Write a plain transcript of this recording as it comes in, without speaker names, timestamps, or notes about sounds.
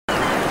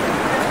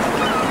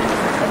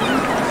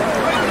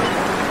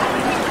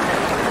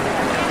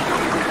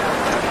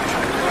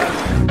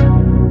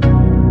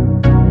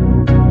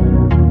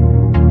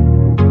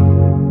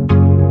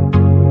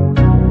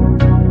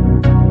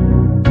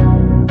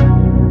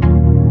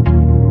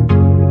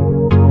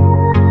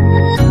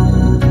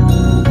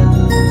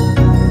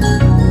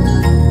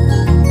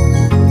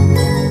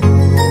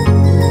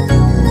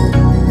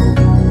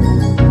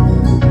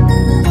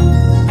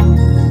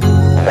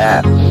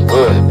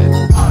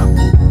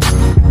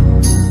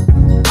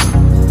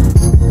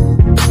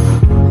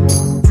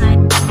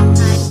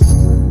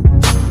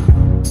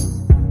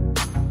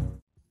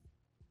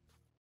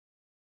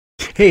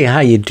Hey,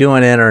 how you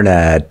doing,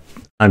 Internet?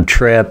 I'm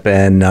Trip,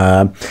 and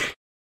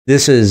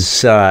this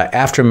is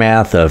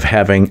aftermath of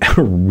having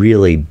a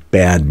really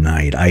bad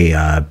night.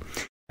 I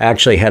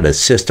actually had a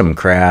system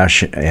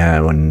crash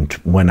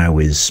when I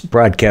was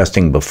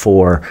broadcasting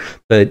before,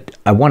 but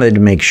I wanted to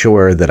make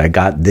sure that I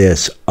got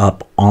this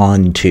up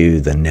onto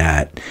the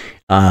net.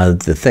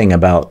 The thing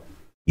about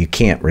you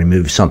can't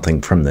remove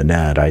something from the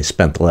net, I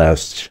spent the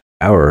last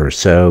hour or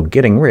so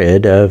getting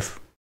rid of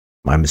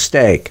my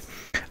mistake.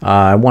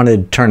 I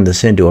wanted to turn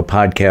this into a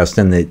podcast,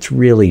 and it's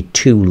really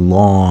too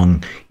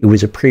long. It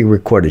was a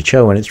pre-recorded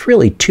show, and it's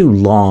really too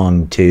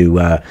long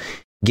to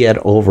get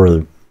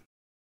over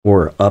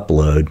or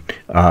upload,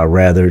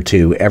 rather,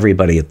 to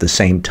everybody at the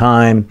same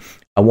time.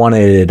 I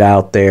wanted it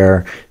out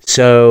there.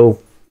 So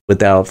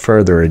without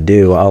further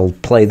ado, I'll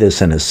play this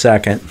in a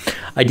second.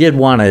 I did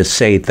want to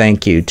say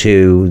thank you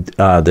to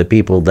the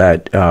people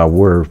that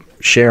were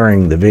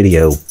sharing the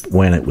video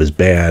when it was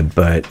bad,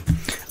 but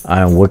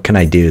what can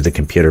I do? The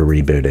computer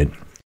rebooted.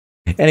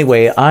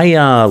 Anyway,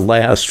 I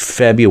last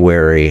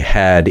February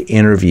had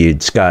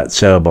interviewed Scott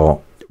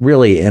Sobel,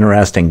 really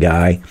interesting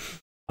guy.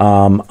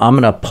 I'm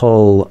going to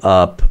pull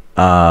up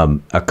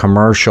a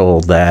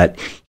commercial that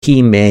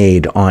he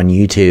made on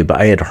YouTube.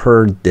 I had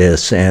heard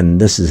this, and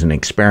this is an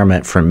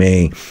experiment for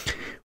me.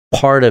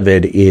 Part of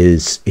it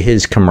is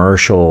his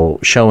commercial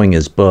showing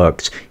his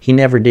books. He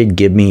never did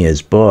give me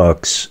his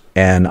books,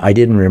 and I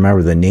didn't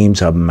remember the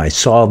names of them. I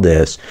saw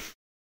this.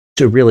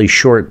 It's a really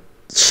short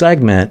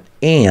segment,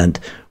 and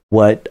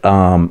what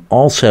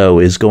also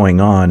is going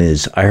on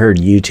is I heard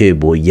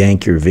YouTube will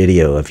yank your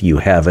video if you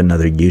have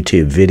another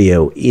YouTube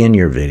video in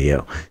your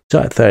video.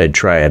 So I thought I'd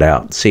try it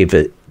out, see if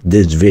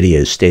this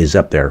video stays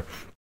up there.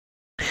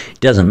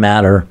 It doesn't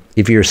matter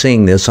if you're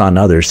seeing this on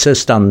other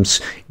systems.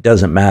 It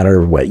doesn't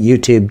matter what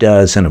YouTube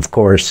does. And of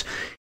course,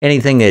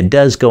 anything that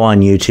does go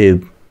on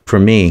YouTube, for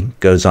me,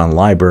 goes on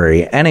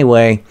library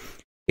anyway.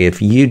 If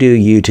you do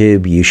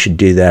YouTube, you should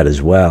do that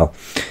as well.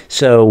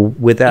 So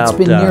without... It's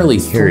been nearly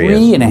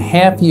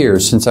 3.5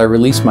 years since I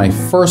released my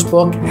first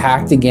book,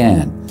 Hacked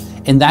Again.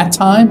 In that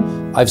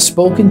time, I've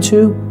spoken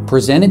to,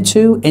 presented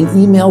to, and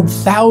emailed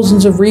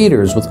thousands of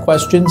readers with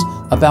questions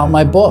about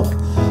my book,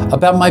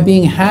 about my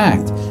being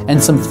hacked, and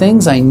some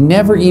things I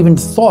never even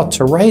thought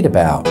to write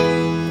about.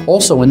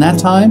 Also, in that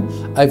time,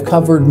 I've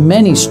covered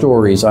many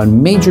stories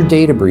on major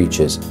data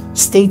breaches,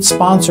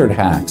 state-sponsored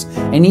hacks,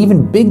 and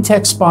even big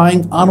tech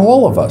spying on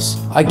all of us.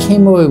 I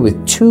came away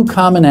with two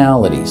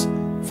commonalities.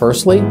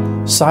 Firstly,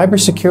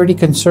 cybersecurity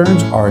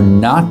concerns are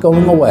not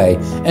going away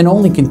and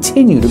only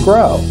continue to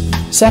grow.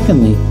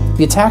 Secondly,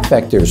 the attack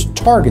vectors,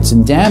 targets,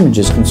 and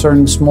damages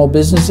concerning small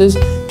businesses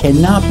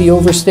cannot be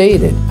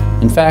overstated.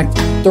 In fact,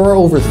 there are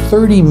over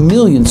 30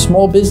 million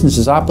small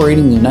businesses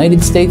operating in the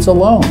United States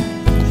alone.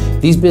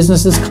 These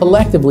businesses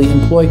collectively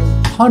employ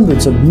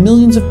hundreds of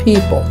millions of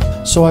people,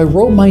 so I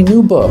wrote my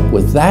new book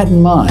with that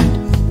in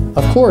mind.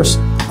 Of course,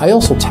 I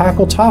also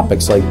tackle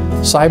topics like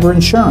cyber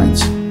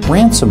insurance,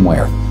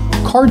 ransomware,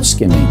 card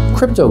skimming,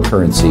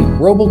 cryptocurrency,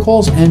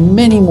 robocalls, and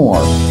many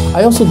more.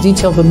 I also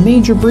detail the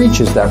major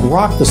breaches that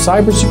rock the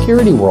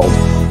cybersecurity world,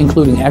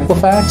 including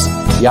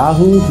Equifax,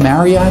 Yahoo,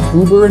 Marriott,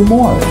 Uber, and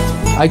more.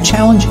 I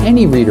challenge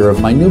any reader of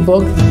my new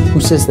book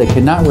who says they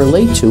cannot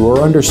relate to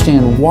or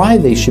understand why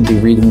they should be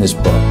reading this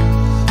book.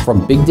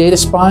 From big data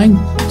spying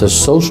to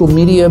social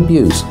media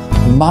abuse,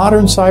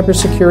 modern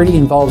cybersecurity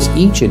involves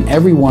each and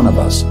every one of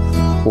us.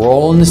 We're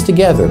all in this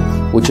together,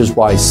 which is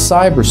why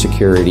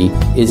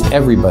cybersecurity is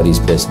everybody's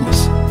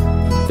business.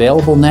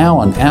 Available now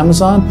on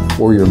Amazon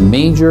or your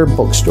major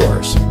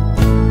bookstores.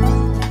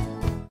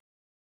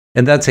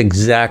 And that's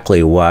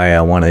exactly why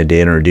I wanted to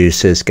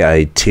introduce this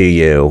guy to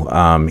you.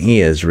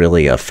 He is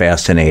really a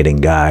fascinating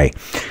guy.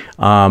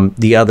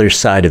 The other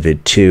side of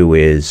it, too,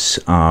 is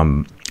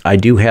I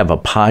do have a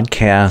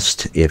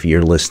podcast. If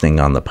you're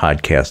listening on the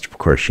podcast, of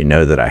course, you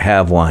know that I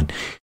have one.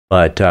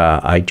 But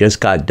I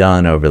just got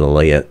done over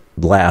the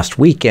last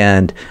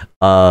weekend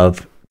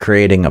of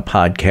creating a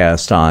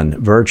podcast on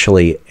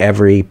virtually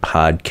every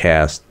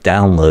podcast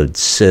download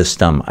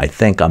system. I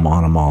think I'm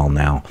on them all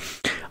now.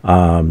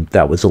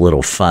 That was a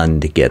little fun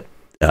to get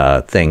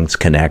things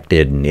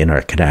connected and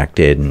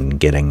interconnected and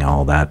getting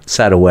all that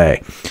set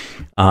away.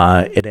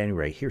 At any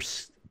rate,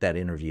 here's that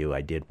interview I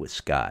did with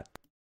Scott.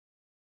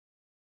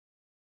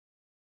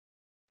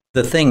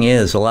 The thing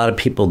is, a lot of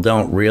people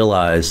don't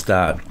realize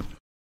that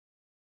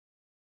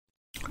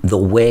the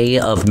way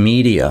of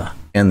media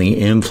and the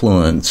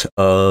influence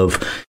of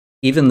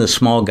even the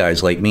small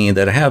guys like me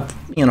that have,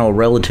 a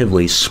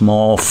relatively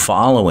small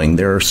following,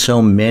 there are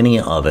so many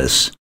of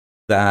us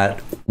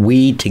that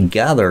we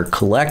together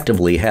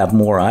collectively have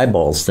more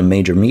eyeballs than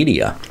major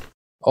media.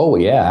 Oh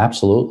yeah,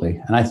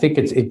 absolutely. And I think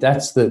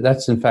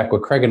that's in fact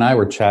what Craig and I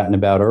were chatting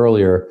about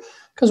earlier,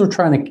 because we're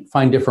trying to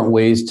find different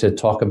ways to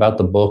talk about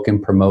the book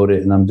and promote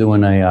it. And I'm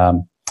doing a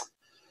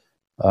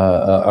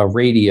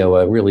radio,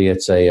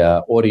 it's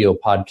a audio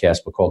podcast,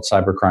 but called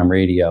Cybercrime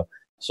Radio.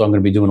 So I'm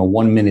going to be doing a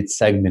 1-minute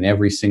segment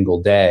every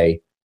single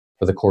day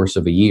for the course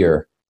of a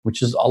year,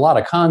 which is a lot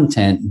of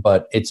content,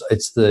 but it's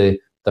the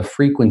the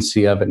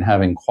frequency of it and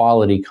having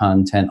quality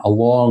content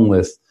along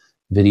with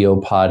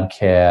video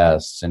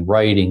podcasts and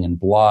writing and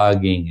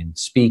blogging and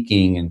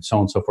speaking and so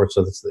on and so forth.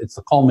 So it's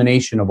the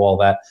culmination of all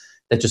that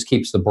just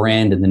keeps the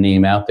brand and the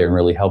name out there and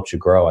really helps you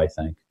grow, I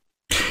think.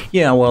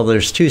 Yeah, well,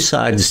 there's two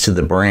sides to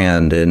the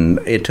brand, and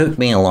it took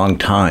me a long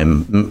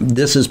time.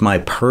 This is my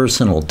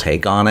personal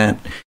take on it,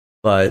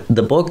 but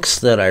the books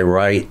that I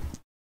write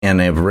and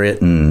have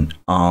written,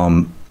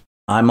 I'm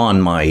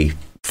on my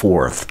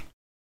fourth.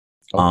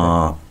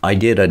 Okay. I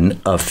did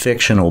a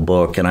fictional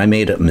book, and I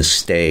made a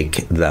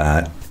mistake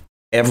that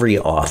every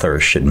author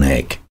should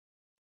make.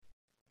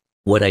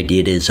 What I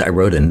did is I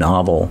wrote a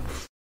novel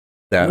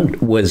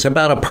that was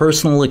about a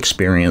personal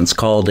experience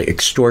called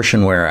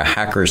Extortionware, A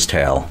Hacker's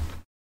Tale.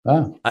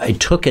 Oh. I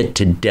took it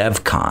to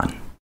DevCon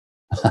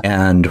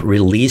and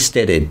released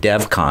it at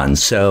DevCon.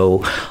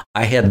 So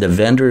I had the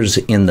vendors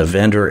in the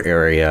vendor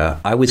area.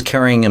 I was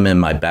carrying them in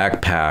my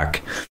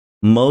backpack.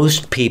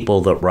 Most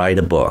people that write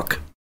a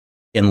book,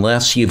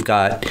 unless you've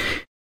got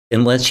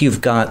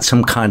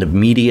some kind of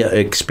media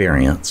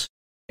experience,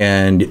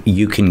 and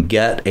you can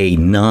get a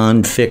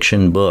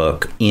nonfiction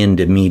book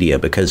into media,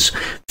 because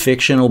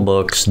fictional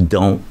books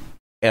don't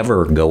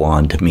ever go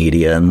on to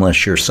media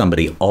unless you're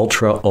somebody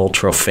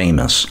ultra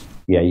famous.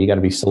 Yeah, you got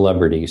to be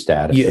celebrity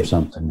status or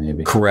something,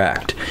 maybe.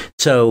 Correct.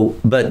 So,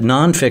 but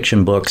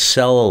nonfiction books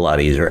sell a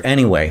lot easier.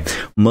 Anyway,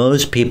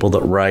 most people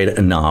that write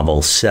a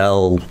novel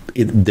sell,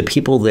 the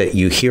people that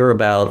you hear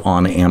about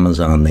on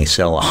Amazon, they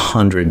sell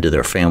 100 to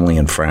their family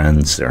and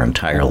friends their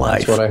entire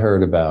life. That's what I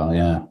heard about,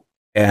 yeah.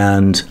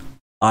 And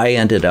I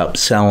ended up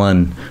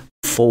selling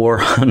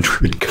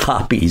 400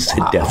 copies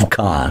at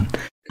DevCon.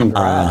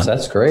 Congrats,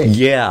 that's great.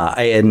 Yeah,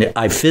 and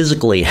I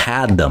physically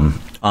had them.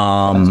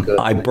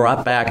 I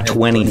brought back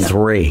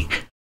 23.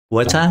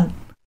 What's that?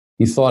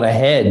 You thought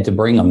ahead to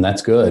bring them.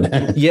 That's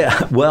good.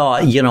 Yeah, well,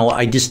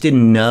 I just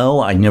didn't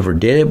know. I never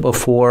did it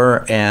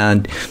before.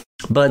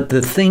 But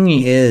the thing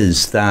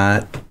is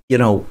that,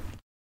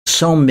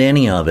 so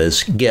many of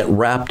us get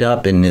wrapped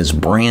up in this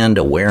brand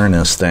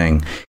awareness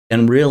thing.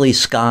 And really,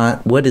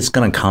 Scott, what it's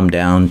going to come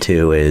down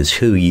to is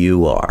who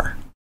you are.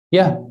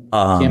 Yeah.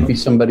 Can't be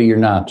somebody you're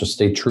not. Just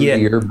stay true to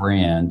your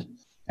brand.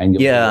 And you'll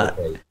be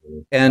okay.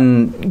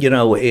 And,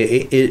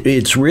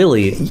 it's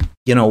really,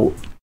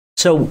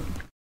 so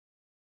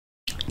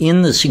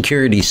in the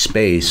security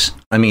space,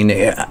 I mean,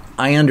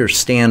 I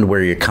understand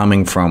where you're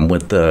coming from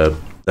with the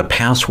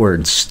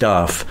password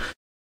stuff.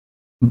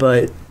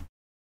 But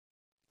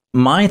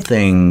my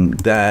thing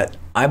that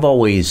I've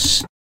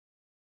always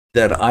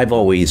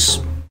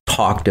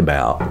talked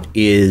about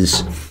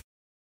is,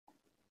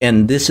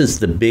 and this is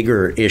the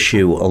bigger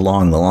issue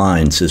along the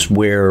lines, is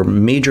where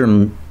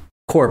major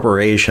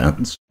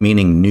corporations,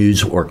 meaning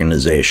news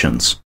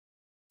organizations,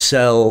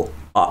 sell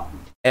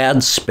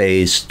ad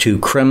space to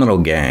criminal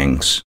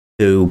gangs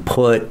to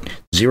put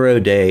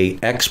zero-day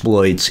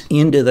exploits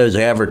into those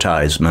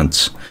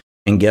advertisements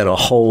and get a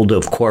hold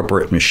of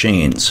corporate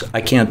machines.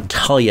 I can't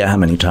tell you how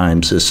many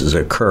times this has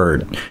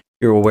occurred.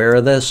 You're aware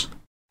of this?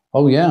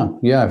 Oh, yeah.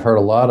 Yeah, I've heard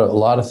a lot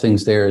of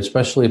things there,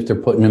 especially if they're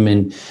putting them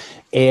in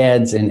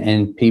ads,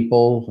 and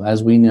people,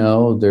 as we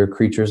know, they're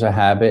creatures of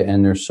habit,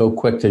 and they're so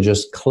quick to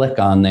just click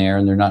on there,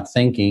 and they're not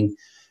thinking,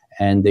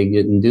 and they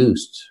get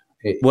induced.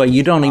 Well,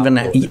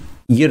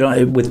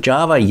 with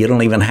Java, you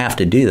don't even have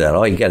to do that.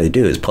 All you got to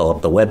do is pull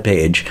up the web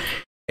page,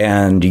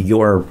 and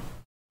you're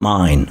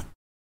mine.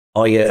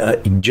 All you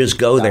just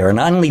go there,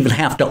 and I don't even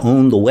have to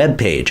own the web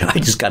page. I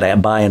just got to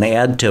buy an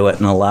ad to it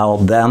and allow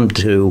them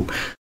to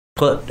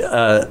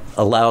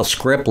allow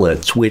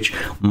scriptlets, which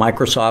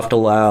Microsoft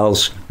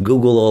allows,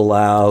 Google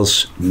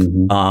allows,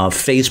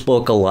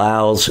 Facebook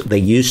allows. They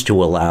used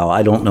to allow.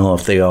 I don't know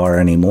if they are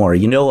anymore.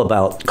 You know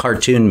about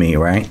Cartoon Me,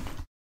 right?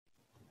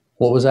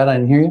 What was that? I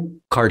didn't hear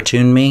you.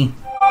 Cartoon Me?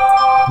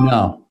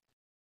 No.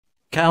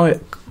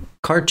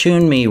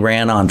 Cartoon Me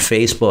ran on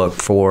Facebook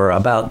for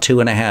about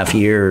 2.5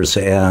 years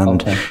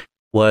and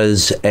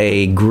was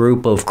a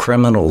group of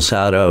criminals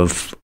out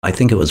of, I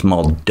think it was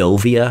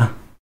Moldova.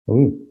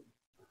 Ooh.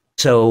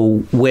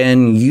 So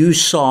when you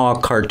saw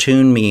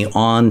Cartoon Me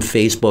on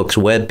Facebook's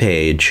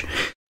webpage,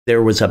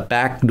 there was a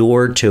back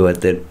door to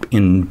it that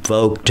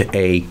invoked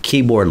a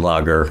keyboard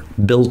logger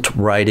built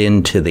right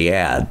into the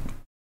ad.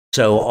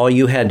 So all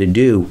you had to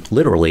do,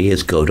 literally,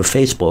 is go to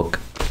Facebook,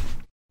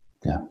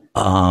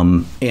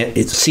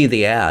 see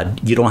the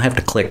ad. You don't have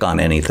to click on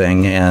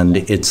anything, and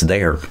it's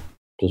there.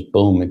 Just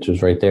boom, it's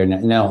just right there.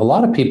 Now, a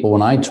lot of people,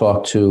 when I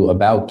talk to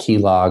about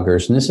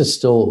keyloggers, and this is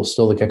still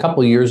like a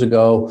couple of years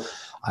ago,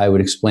 I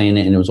would explain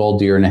it, and it was all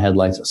deer in the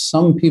headlights.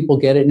 Some people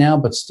get it now,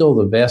 but still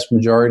the vast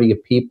majority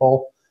of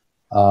people,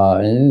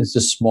 and it's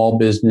just small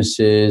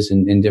businesses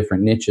and in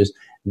different niches,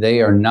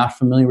 they are not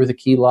familiar with a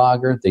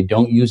keylogger. They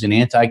don't use an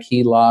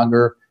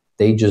anti-keylogger.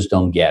 They just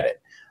don't get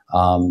it.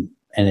 And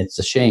it's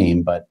a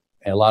shame, but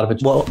a lot of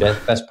it's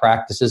best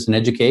practices in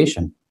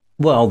education.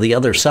 Well, the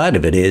other side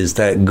of it is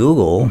that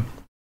Google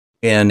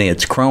in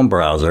its Chrome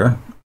browser,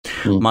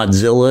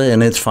 Mozilla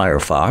in its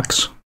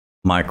Firefox,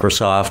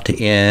 Microsoft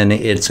in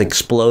its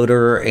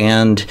Explorer,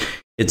 and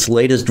its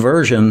latest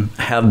version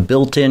have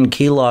built-in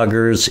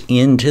keyloggers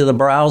into the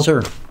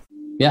browser.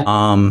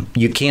 Yeah.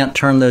 You can't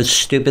turn those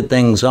stupid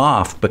things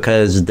off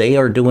because they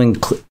are doing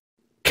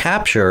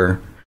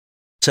capture.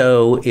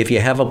 So if you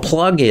have a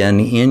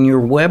plugin in your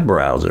web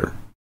browser,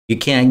 you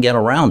can't get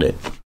around it.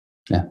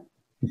 Yeah.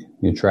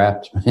 You're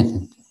trapped.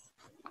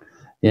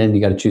 Yeah, and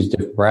you got to choose a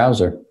different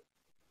browser.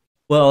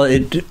 Well,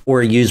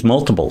 or use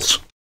multiples.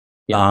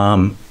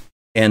 Yeah.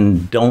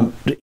 And don't,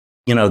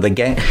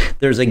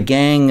 there's a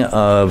gang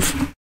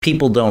of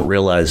people don't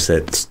realize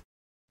that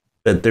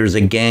there's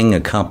a gang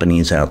of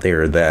companies out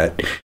there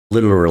that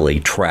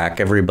literally track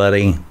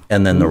everybody,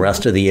 and then the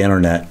rest of the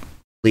internet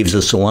leaves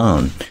us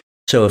alone.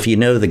 So if you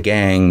know the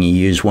gang, you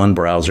use one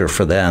browser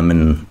for them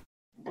and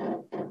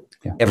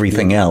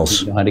everything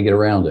else. You know how to get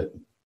around it.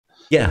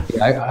 Yeah.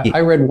 I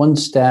read one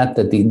stat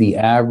that the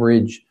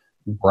average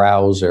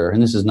browser,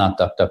 and this is not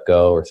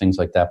DuckDuckGo or things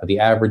like that, but the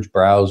average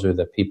browser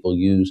that people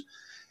use,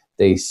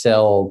 they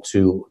sell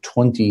to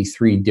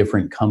 23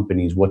 different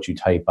companies what you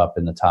type up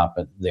in the top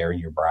of there in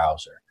your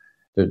browser.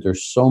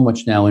 There's so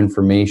much now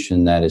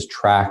information that is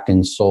tracked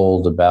and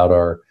sold about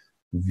our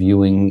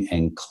viewing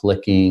and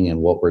clicking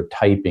and what we're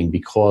typing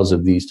because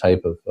of these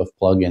type of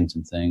plugins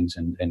and things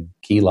and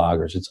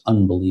keyloggers. It's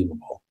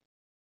unbelievable.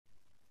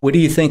 What do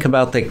you think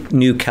about the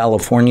new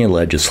California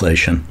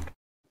legislation?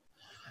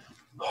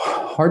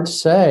 Hard to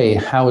say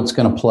how it's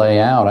going to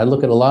play out. I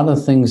look at a lot of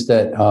the things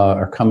that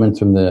are coming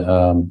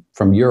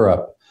from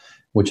Europe,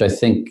 which I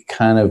think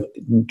kind of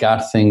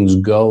got things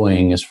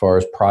going as far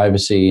as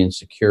privacy and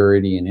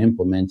security and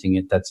implementing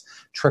it. That's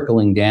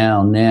trickling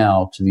down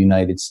now to the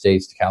United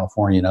States, to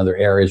California and other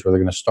areas where they're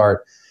going to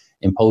start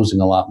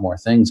imposing a lot more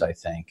things, I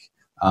think.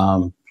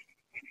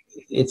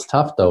 It's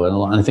tough, though.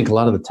 And I think a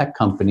lot of the tech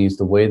companies,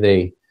 the way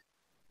they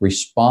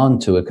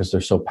respond to it, because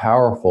they're so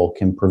powerful,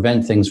 can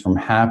prevent things from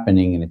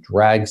happening, and it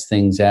drags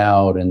things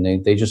out, and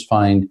they just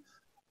find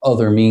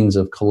other means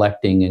of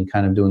collecting and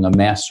kind of doing a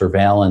mass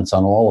surveillance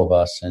on all of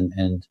us,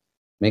 and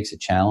makes it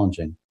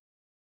challenging.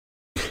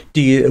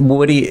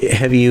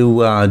 Have you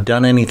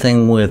done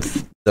anything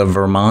with the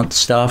Vermont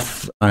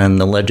stuff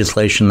and the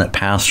legislation that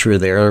passed through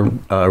there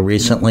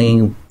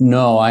recently?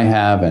 No, I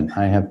haven't.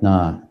 I have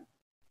not.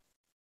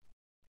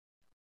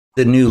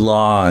 The new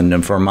law in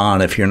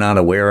Vermont, if you're not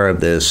aware of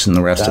this in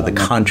the rest of the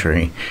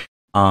country,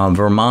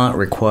 Vermont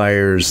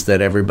requires that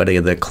everybody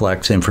that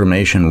collects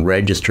information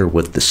register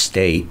with the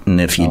state. And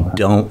if you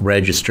don't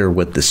register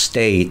with the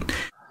state,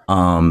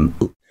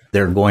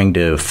 they're going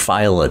to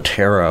file a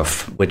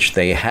tariff, which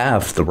they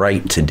have the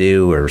right to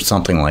do or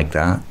something like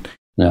that.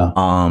 Yeah.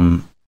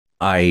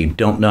 I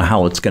don't know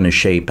how it's going to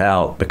shape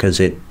out because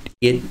it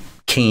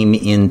came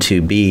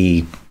into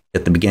be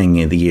at the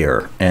beginning of the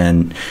year.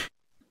 And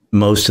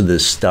most of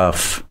this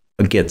stuff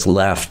gets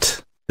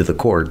left to the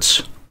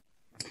courts.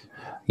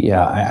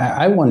 Yeah,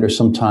 I wonder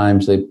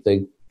sometimes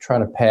they try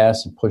to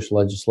pass and push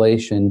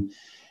legislation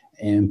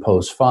and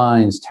impose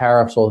fines,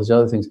 tariffs, all these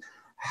other things.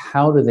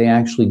 How do they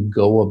actually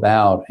go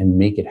about and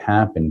make it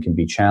happen can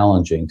be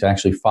challenging to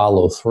actually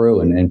follow through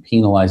and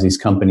penalize these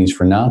companies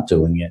for not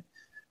doing it.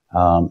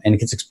 And it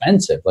gets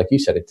expensive. Like you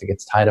said, it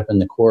gets tied up in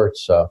the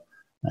courts. So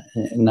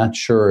I'm not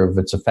sure of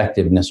its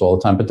effectiveness all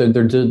the time. But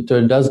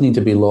there does need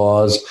to be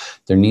laws.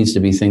 There needs to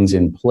be things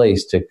in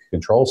place to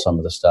control some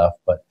of the stuff.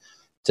 But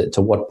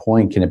to what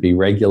point can it be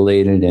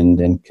regulated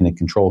and can it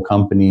control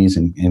companies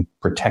and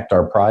protect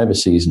our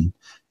privacies? And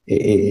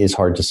it is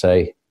hard to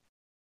say.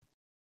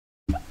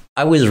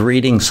 I was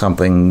reading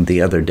something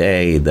the other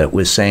day that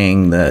was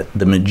saying that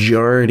the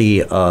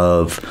majority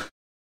of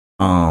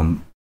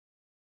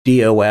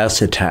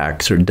DOS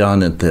attacks are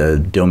done at the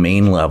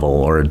domain level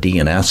or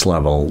DNS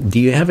level. Do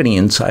you have any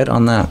insight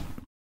on that?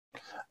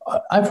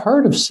 I've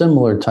heard of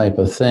similar type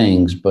of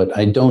things, but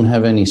I don't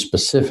have any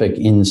specific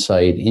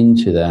insight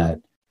into that.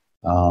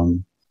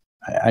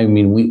 I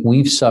mean,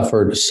 we've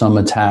suffered some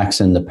attacks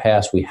in the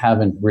past. We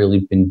haven't really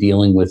been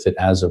dealing with it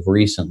as of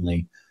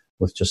recently,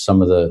 with just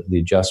some of the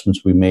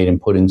adjustments we made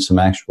and put in some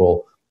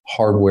actual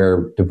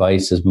hardware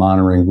devices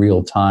monitoring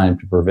real time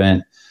to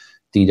prevent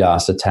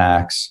DDoS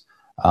attacks.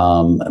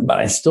 But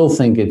I still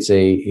think it's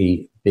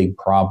a big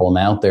problem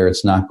out there.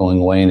 It's not going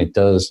away, and it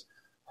does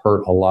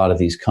hurt a lot of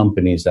these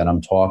companies that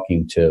I'm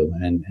talking to.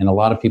 And a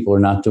lot of people are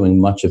not doing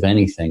much of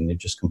anything. They're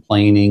just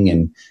complaining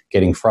and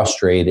getting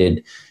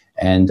frustrated.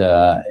 And,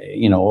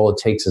 all it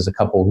takes is a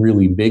couple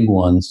really big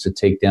ones to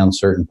take down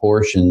certain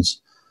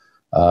portions,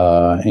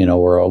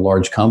 or a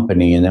large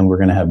company, and then we're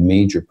going to have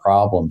major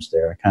problems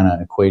there. I kind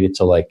of equate it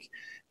to like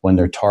when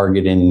they're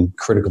targeting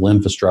critical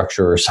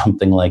infrastructure or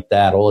something like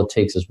that. All it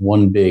takes is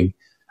one big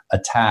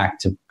attack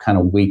to kind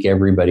of wake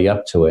everybody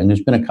up to it. And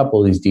there's been a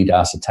couple of these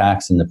DDoS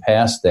attacks in the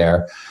past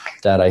there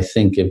that I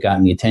think have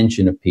gotten the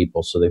attention of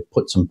people. So they've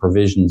put some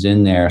provisions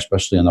in there,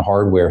 especially on the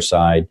hardware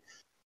side,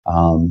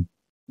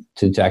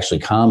 to actually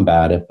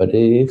combat it. But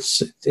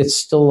it's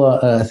still,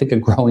 I think, a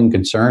growing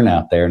concern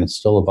out there, and it's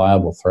still a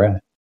viable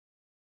threat.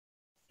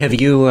 Have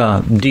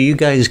you? Do you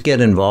guys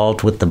get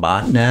involved with the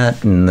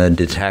botnet and the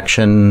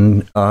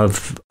detection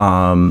of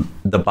the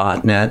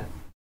botnet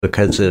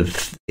because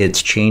of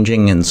it's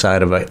changing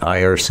inside of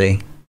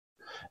IRC?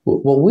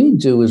 What we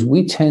do is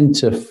we tend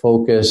to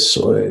focus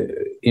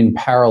in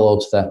parallel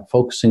to that,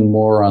 focusing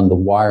more on the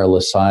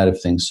wireless side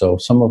of things. So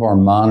some of our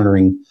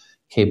monitoring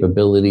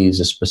capabilities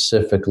is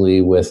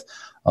specifically with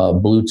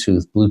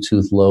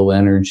Bluetooth low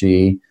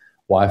energy,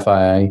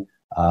 Wi-Fi,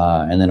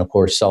 and then of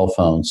course cell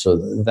phones. So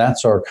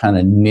that's our kind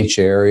of niche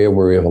area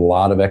where we have a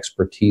lot of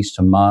expertise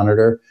to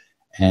monitor.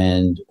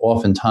 And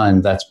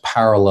oftentimes that's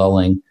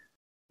paralleling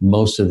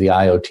most of the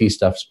IoT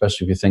stuff,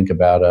 especially if you think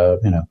about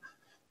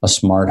a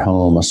smart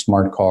home, a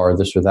smart car,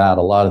 this or that.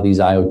 A lot of these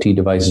IoT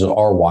devices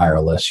are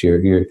wireless.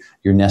 Your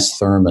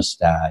Nest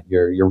thermostat,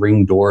 your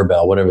Ring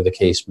doorbell, whatever the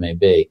case may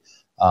be.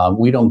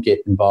 We don't get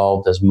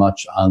involved as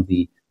much on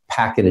the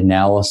packet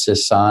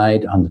analysis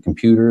side on the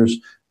computers,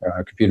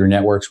 computer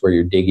networks, where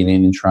you're digging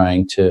in and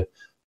trying to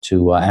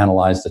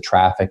analyze the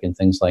traffic and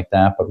things like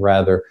that, but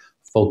rather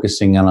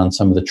focusing on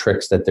some of the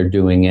tricks that they're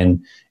doing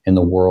in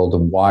the world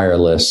of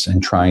wireless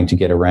and trying to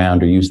get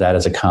around or use that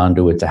as a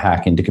conduit to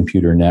hack into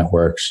computer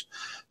networks.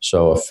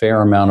 So a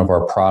fair amount of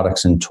our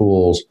products and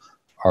tools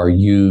are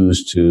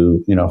used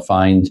to,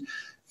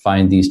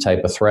 find these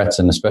type of threats,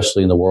 and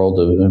especially in the world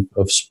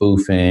of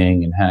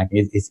spoofing and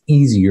hacking. It's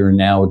easier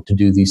now to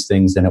do these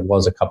things than it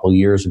was a couple of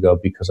years ago,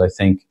 because I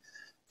think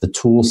the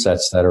tool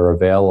sets that are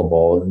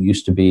available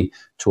used to be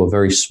to a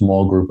very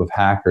small group of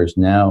hackers.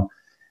 Now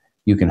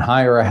you can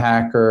hire a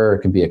hacker.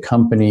 It can be a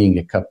company,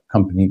 get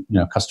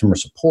customer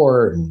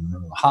support and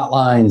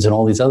hotlines and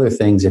all these other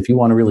things. If you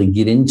want to really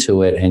get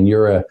into it and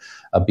you're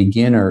a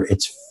beginner,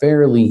 it's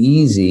fairly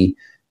easy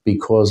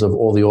because of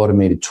all the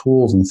automated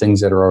tools and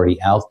things that are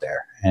already out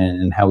there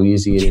and how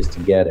easy it is to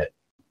get it.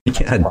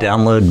 Yeah,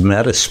 download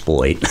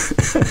Metasploit.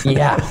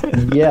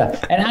 yeah.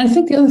 And I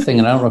think the other thing,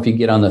 and I don't know if you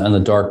get on the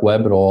dark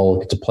web at all,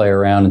 get to play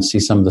around and see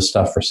some of the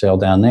stuff for sale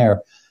down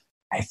there.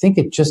 I think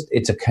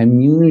it's a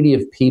community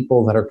of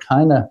people that are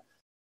kind of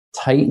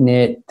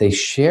tight-knit. They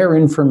share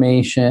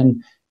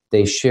information.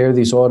 They share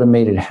these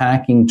automated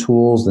hacking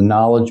tools, the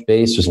knowledge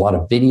base. There's a lot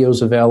of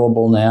videos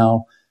available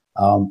now.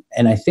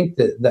 And I think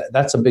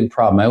that's a big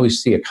problem. I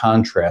always see a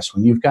contrast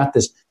when you've got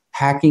this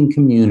hacking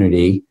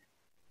community.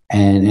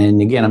 And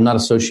again, I'm not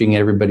associating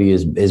everybody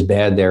is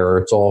bad there, or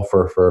it's all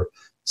for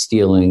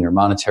stealing or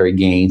monetary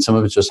gain. Some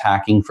of it's just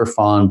hacking for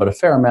fun, but a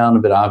fair amount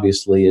of it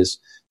obviously is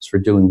for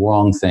doing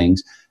wrong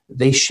things.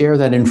 They share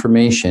that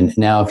information.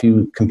 Now, if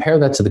you compare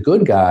that to the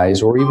good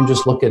guys, or even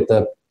just look at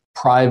the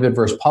private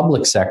versus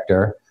public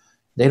sector,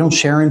 they don't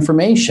share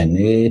information.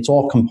 It's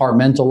all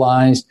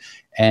compartmentalized,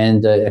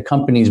 and a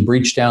company's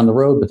breach down the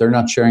road, but they're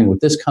not sharing with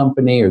this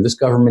company or this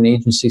government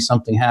agency.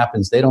 Something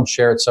happens, they don't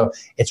share it. So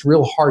it's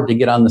real hard to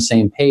get on the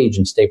same page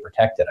and stay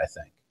protected, I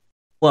think.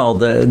 Well,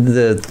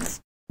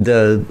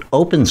 the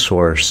open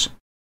source,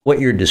 what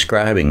you're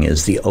describing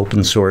is the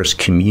open source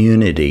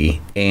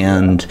community,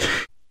 and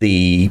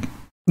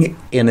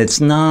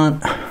it's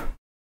not,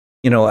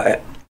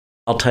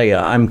 I'll tell you,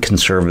 I'm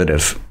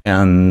conservative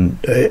and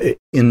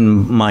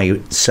in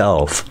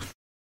myself,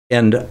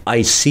 and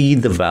I see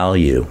the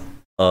value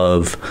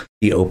of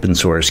the open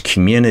source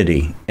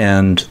community.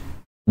 And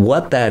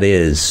what that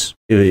is,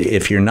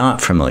 if you're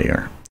not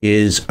familiar,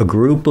 is a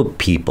group of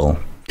people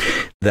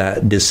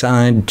that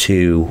decide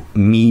to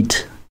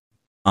meet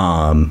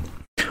on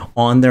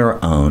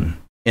their own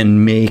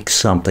and make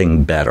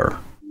something better.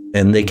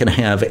 And they can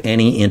have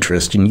any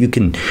interest,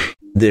 and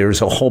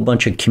there's a whole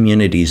bunch of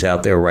communities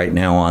out there right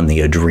now on the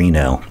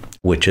Adreno,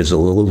 which is a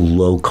little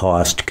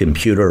low-cost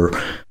computer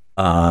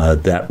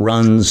that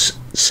runs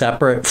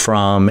separate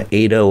from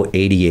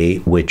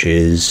 8088, which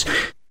is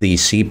the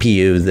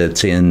CPU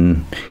that's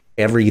in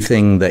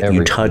everything that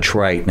you touch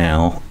right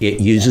now. It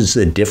uses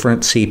a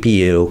different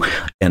CPU,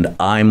 and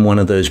I'm one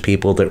of those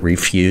people that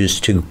refuse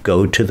to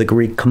go to the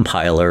Greek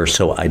compiler,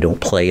 so I don't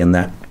play in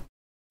that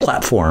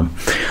platform.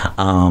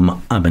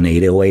 I'm an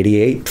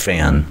 8088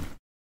 fan.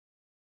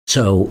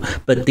 So,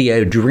 but the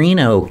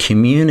Adreno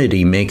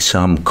community makes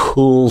some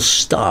cool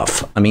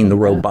stuff. I mean, the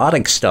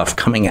robotic stuff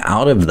coming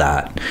out of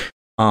that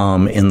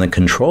in the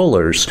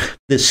controllers.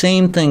 The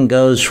same thing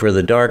goes for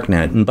the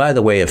darknet. And by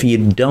the way, if you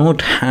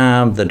don't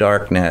have the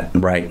darknet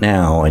right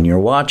now and you're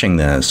watching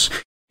this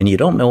and you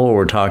don't know what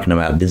we're talking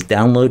about, just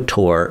download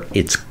Tor.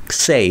 It's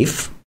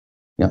safe.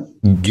 Yep.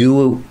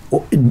 You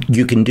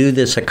can do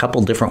this a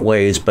couple different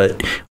ways,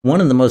 but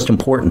one of the most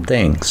important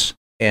things,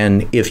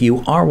 and if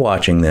you are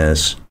watching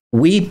this,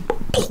 we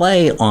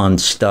play on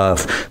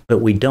stuff, but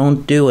we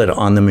don't do it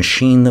on the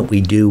machine that we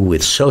do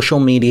with social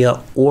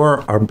media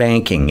or our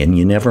banking. And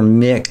you never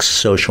mix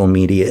social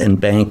media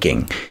and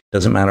banking.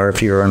 Doesn't matter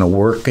if you're in a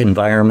work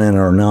environment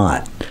or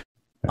not.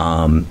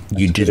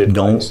 You just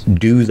don't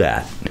do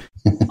that.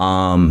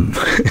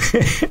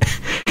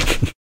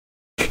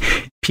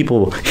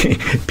 People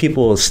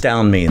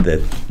astound me that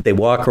they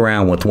walk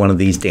around with one of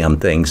these damn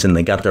things and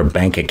they got their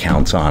bank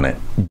accounts on it.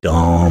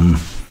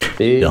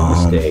 Big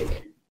mistake.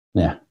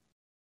 Yeah.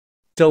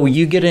 So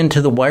you get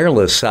into the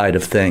wireless side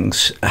of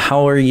things.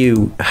 How are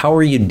you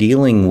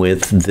dealing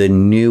with the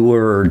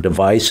newer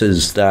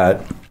devices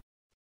that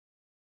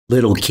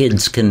little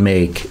kids can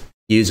make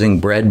using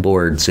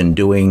breadboards and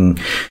doing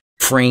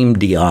frame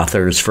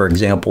deauthors, for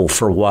example,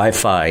 for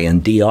Wi-Fi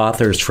and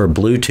deauthors for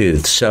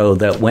Bluetooth, so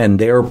that when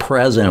they're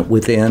present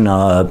within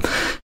a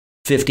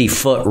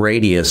 50-foot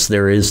radius,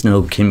 there is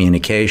no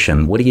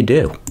communication. What do you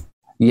do?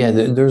 Yeah,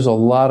 there's a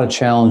lot of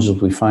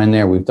challenges we find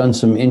there. We've done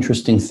some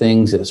interesting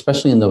things,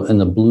 especially in the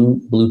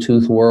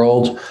Bluetooth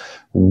world,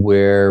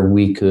 where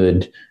we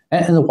could,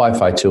 and the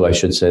Wi-Fi too, I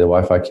should say, the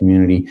Wi-Fi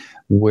community,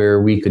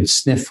 where we could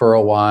sniff for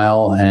a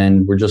while,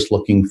 and we're just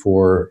looking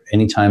for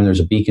anytime there's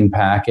a beacon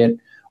packet,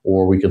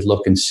 or we could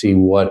look and see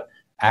what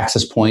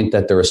access point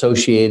that they're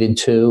associated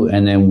to,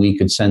 and then we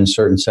could send a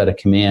certain set of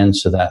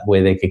commands so that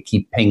way they could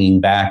keep pinging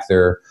back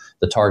the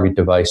target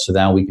device, so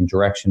now we can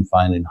direction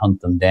find and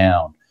hunt them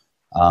down.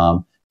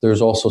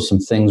 There's also some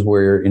things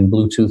where in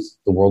Bluetooth,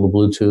 the world of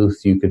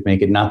Bluetooth, you could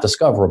make it not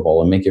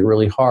discoverable and make it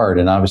really hard,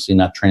 and obviously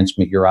not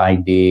transmit your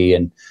ID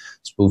and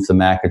spoof the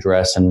MAC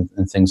address and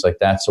things like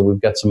that. So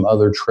we've got some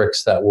other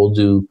tricks that we'll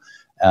do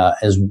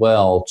as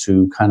well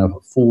to kind of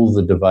fool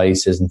the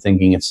devices and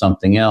thinking it's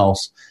something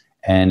else.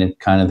 And it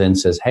kind of then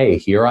says, hey,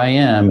 here I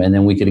am. And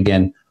then we could,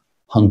 again,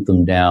 hunt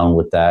them down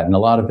with that. And a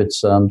lot of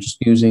it's just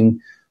using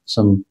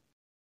some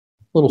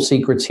little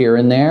secrets here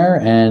and there,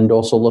 and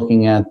also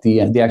looking at the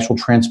actual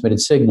transmitted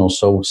signals.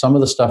 So some of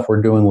the stuff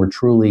we're doing, we're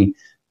truly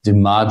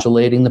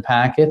demodulating the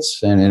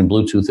packets. And in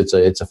Bluetooth,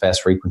 it's a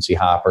fast frequency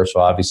hopper. So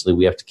obviously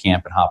we have to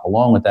camp and hop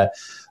along with that.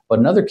 But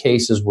in other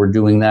cases, we're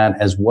doing that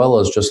as well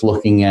as just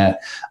looking at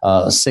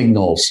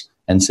signals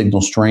and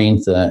signal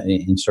strength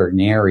in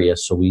certain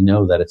areas, so we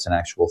know that it's an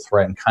actual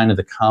threat. And kind of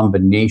the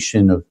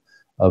combination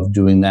of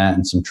doing that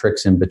and some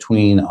tricks in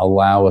between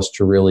allow us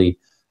to really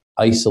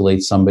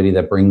isolate somebody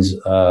that brings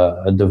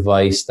a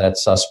device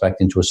that's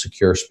suspect into a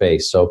secure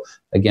space. So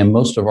again,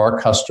 most of our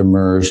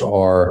customers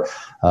are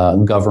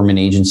government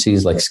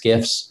agencies like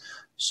SCIFs.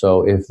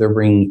 So if they're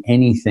bringing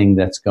anything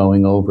that's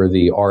going over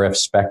the RF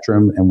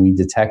spectrum and we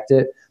detect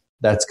it,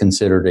 that's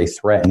considered a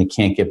threat, and it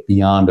can't get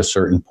beyond a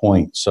certain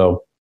point.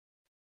 So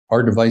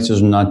our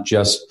devices are not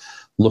just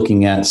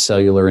looking at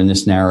cellular in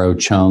this narrow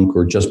chunk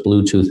or just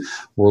Bluetooth.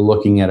 We're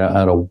looking at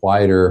a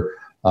wider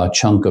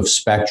chunk of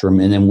spectrum.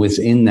 And then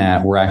within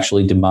that, we're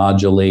actually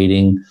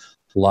demodulating,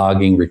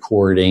 logging,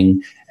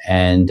 recording,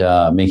 and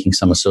making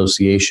some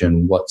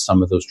association what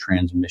some of those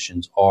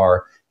transmissions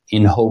are,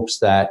 in hopes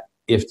that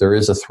if there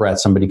is a threat,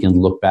 somebody can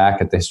look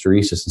back at the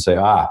hysteresis and say,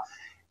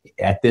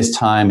 at this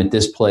time, at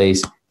this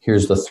place,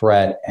 here's the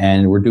threat.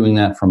 And we're doing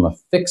that from a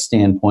fixed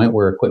standpoint,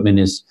 where equipment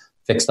is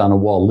fixed on a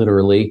wall,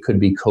 literally, could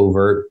be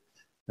covert.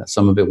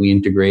 Some of it we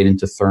integrate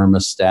into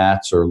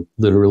thermostats or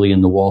literally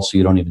in the wall so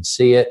you don't even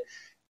see it.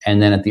 And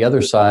then at the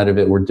other side of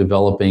it, we're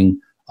developing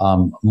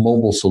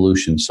mobile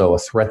solutions. So a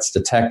threat's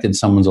detected,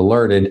 someone's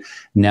alerted.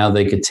 Now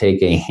they could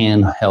take a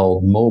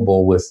handheld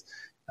mobile with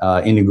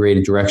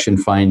integrated direction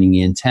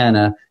finding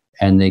antenna,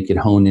 and they could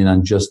hone in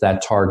on just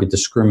that target,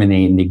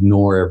 discriminate, and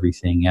ignore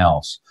everything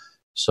else.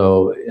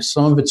 So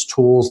some of it's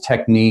tools,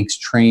 techniques,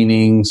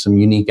 training, some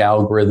unique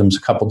algorithms,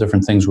 a couple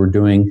different things we're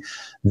doing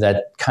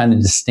that kind of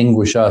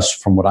distinguish us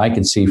from what I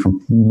can see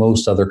from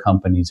most other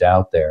companies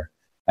out there.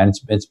 And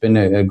it's been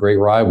a great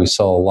ride. We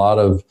sell a lot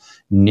of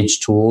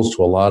niche tools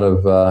to a lot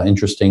of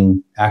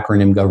interesting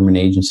acronym government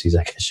agencies,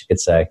 I guess you could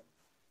say.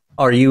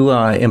 Are you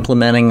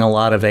implementing a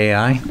lot of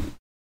AI?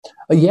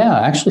 Yeah,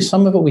 actually,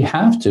 some of it we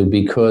have to,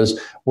 because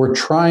we're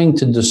trying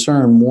to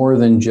discern more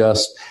than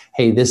just,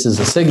 hey, this is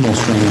a signal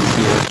strength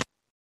here.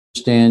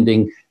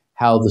 Understanding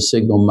how the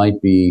signal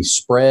might be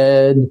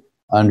spread,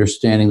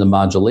 understanding the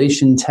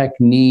modulation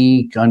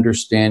technique,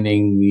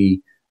 understanding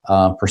the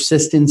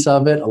persistence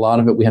of it. A lot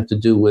of it we have to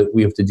deal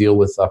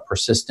with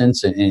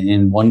persistence.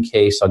 In one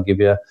case, I'll give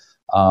you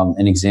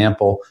an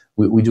example.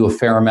 We do a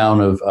fair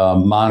amount of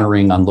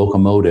monitoring on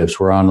locomotives.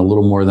 We're on a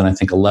little more than, I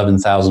think,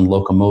 11,000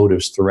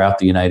 locomotives throughout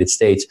the United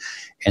States.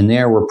 And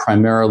there we're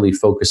primarily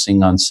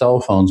focusing on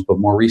cell phones, but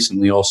more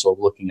recently also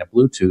looking at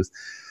Bluetooth.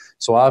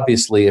 So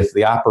obviously, if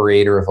the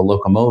operator of a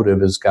locomotive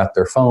has got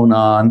their phone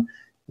on,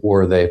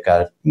 or they've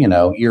got,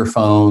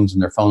 earphones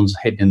and their phone's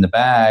hidden in the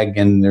bag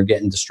and they're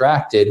getting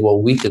distracted,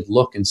 well, we could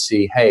look and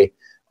see, hey,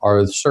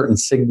 are certain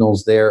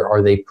signals there?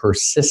 Are they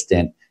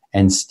persistent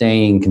and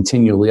staying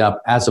continually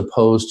up, as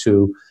opposed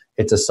to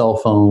it's a cell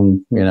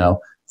phone,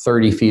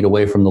 30 feet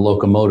away from the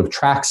locomotive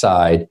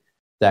trackside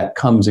that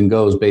comes and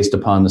goes based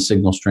upon the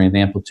signal strength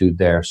amplitude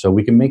there. So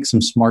we can make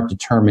some smart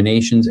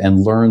determinations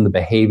and learn the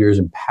behaviors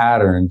and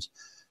patterns,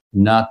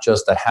 not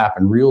just that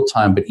happen real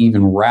time, but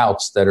even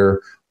routes that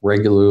are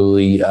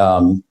regularly,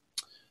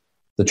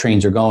 the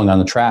trains are going on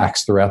the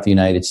tracks throughout the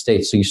United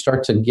States. So you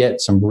start to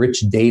get some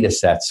rich data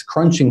sets.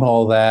 Crunching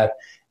all that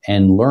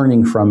and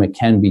learning from it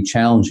can be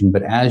challenging,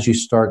 but as you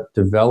start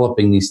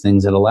developing these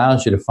things, it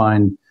allows you to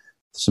find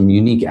some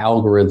unique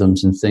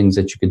algorithms and things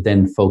that you could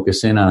then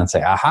focus in on and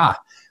say, aha,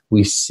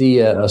 we see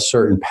a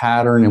certain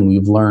pattern and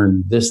we've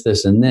learned this,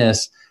 this, and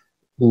this.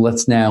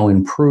 Let's now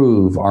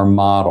improve our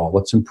model.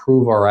 Let's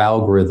improve our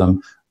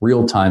algorithm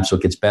real time so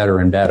it gets better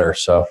and better.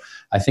 So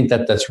I think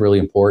that's really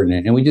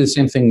important. And we do the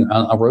same thing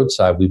on a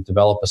roadside. We've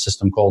developed a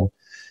system called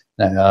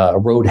a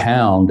road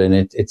hound, and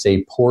it's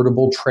a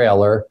portable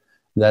trailer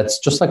that's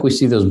just like we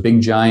see those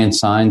big giant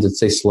signs that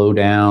say slow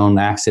down,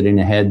 accident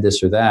ahead,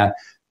 this or that.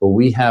 But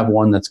we have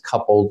one that's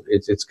coupled.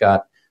 It's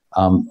got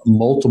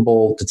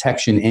multiple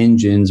detection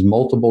engines,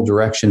 multiple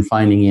direction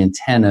finding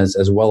antennas,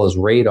 as well as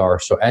radar.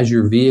 So as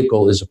your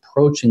vehicle is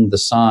approaching the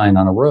sign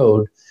on a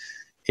road,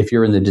 if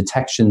you're in the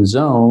detection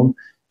zone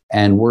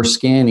and we're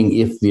scanning,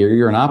 if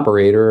you're an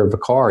operator of a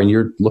car and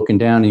you're looking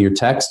down and you're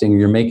texting, or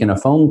you're making a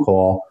phone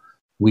call,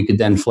 we could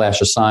then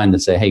flash a sign that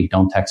say, hey,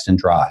 don't text and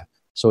drive.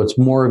 So it's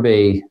more of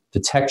a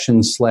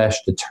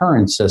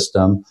detection/deterrent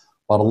system.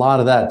 But a lot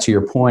of that, to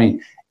your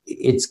point,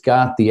 it's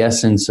got the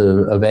essence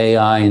of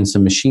AI and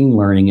some machine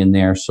learning in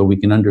there, so we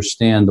can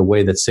understand the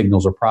way that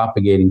signals are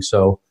propagating.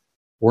 So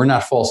we're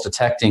not false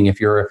detecting if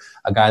you're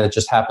a guy that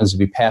just happens to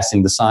be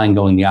passing the sign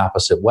going the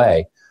opposite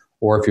way,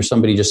 or if you're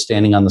somebody just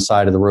standing on the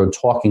side of the road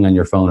talking on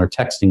your phone or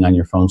texting on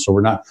your phone. So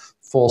we're not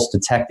false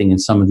detecting in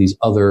some of these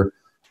other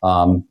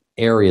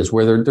areas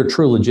where they're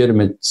true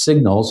legitimate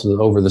signals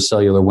over the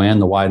cellular WAN,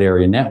 the wide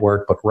area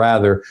network, but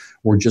rather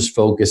we're just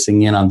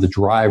focusing in on the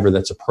driver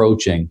that's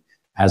approaching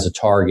as a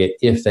target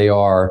if they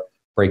are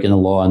breaking the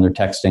law and they're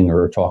texting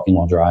or talking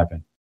while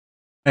driving.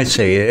 I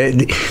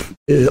see.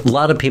 A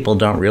lot of people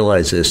don't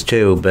realize this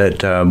too,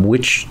 but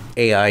which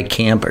AI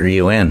camp are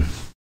you in?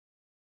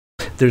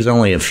 There's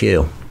only a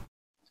few.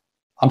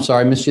 I'm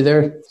sorry, I missed you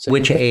there.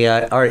 Which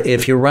AI,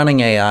 if you're running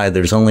AI,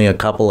 there's only a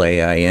couple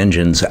AI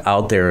engines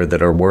out there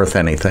that are worth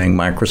anything.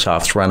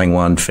 Microsoft's running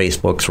one,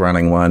 Facebook's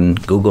running one,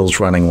 Google's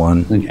running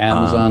one. I think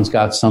Amazon's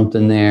got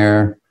something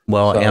there.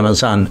 Well, so,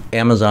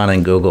 Amazon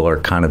and Google are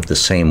kind of the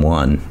same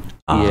one.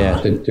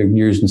 Yeah, they're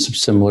using some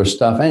similar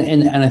stuff.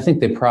 And I think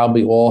they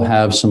probably all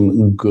have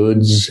some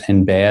goods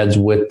and bads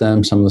with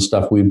them. Some of the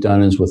stuff we've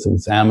done is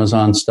with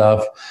Amazon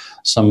stuff.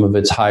 Some of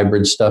it's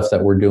hybrid stuff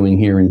that we're doing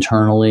here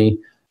internally.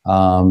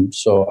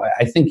 So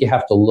I think you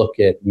have to look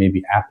at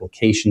maybe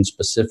application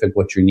specific,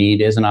 what your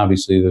need is. And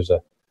obviously there's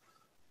a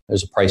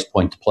price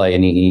point to play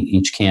in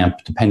each camp,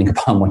 depending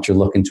upon what you're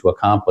looking to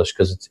accomplish.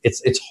 Because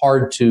it's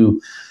hard to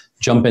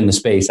jump into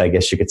space, I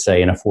guess you could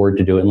say, and afford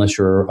to do it unless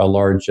you're a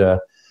large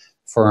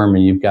firm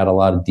and you've got a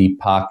lot of deep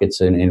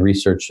pockets and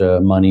research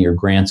money or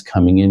grants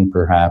coming in,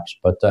 perhaps.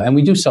 But and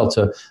we do sell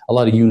to a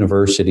lot of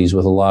universities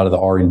with a lot of the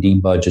R&D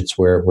budgets,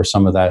 where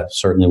some of that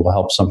certainly will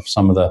help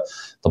some of the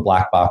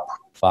black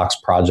box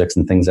projects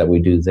and things that we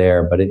do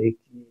there. But it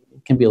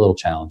can be a little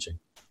challenging.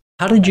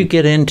 How did you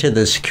get into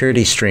the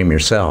security stream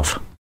yourself?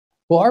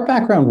 Well, our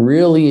background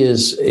really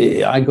is,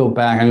 I go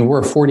back,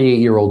 we're a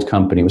 48-year-old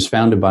company. It was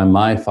founded by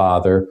my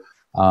father.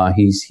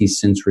 He's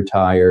since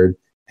retired.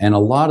 And a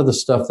lot of the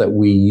stuff that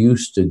we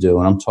used to do,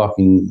 and I'm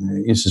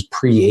talking, this is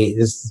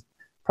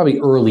probably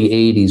early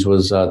 80s,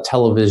 was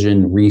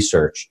television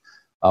research.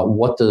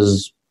 What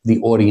does the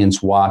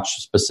audience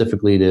watch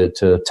specifically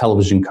to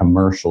television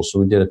commercials? So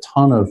we did a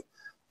ton of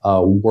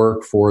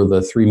work for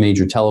the three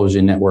major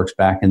television networks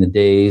back in the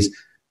days.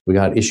 We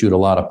got issued a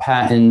lot of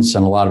patents,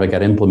 and a lot of it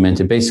got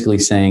implemented, basically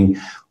saying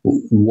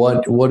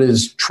what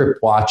is Trip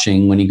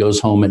watching when he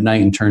goes home at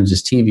night and turns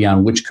his TV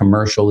on? Which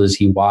commercial is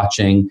he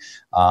watching?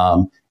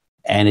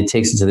 And it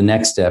takes it to the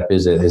next step.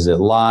 Is it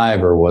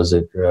live, or was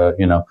it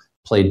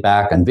played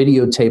back on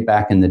videotape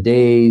back in the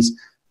days?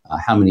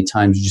 How many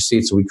times did you see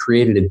it? So we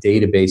created a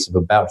database of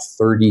about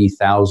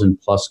 30,000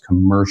 plus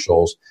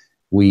commercials.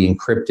 We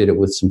encrypted it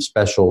with some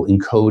special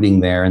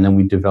encoding there, and then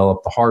we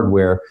developed the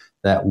hardware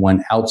that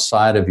went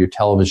outside of your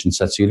television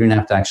set, so you didn't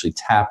have to actually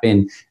tap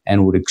in,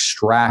 and would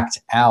extract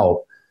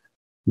out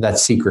that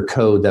secret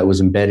code that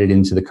was embedded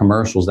into the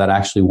commercials that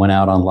actually went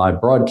out on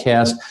live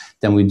broadcast.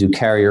 Then we do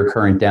carrier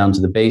current down to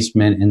the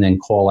basement, and then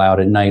call out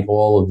at night.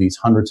 All of these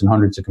hundreds and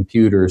hundreds of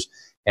computers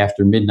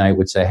after midnight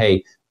would say,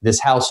 hey, this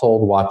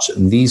household watched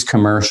these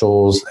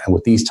commercials and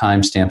with these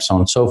timestamps, so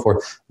on and so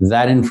forth.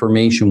 That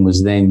information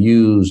was then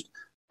used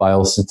by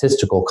all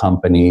statistical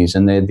companies,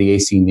 and the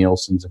AC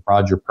Nielsen's and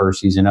Roger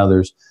Percy's and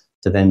others,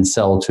 to then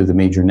sell to the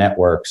major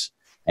networks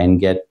and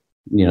get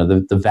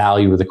the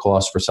value or the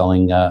cost for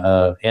selling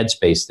ad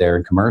space there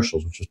in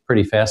commercials, which was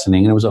pretty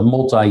fascinating. And it was a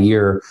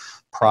multi-year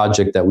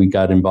project that we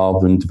got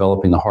involved in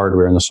developing the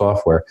hardware and the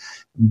software.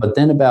 But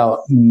then about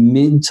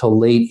mid to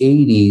late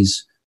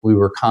 80s, we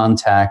were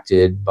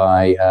contacted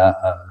by a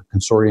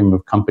consortium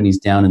of companies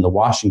down in the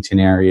Washington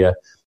area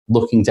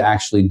looking to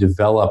actually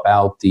develop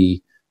out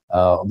the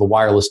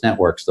wireless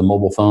networks, the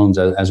mobile phones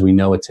as we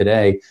know it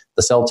today,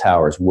 the cell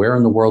towers. Where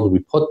in the world do we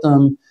put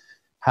them?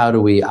 How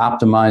do we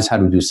optimize? How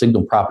do we do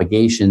signal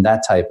propagation?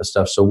 That type of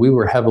stuff. So we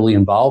were heavily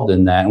involved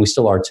in that, and we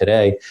still are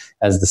today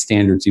as the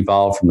standards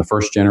evolve from the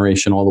first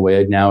generation all the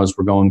way now as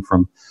we're going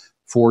from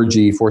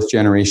 4G, fourth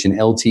generation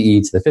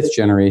LTE, to the fifth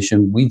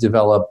generation. We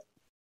develop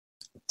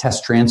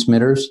test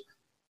transmitters,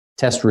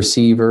 test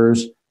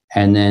receivers,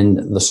 and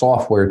then the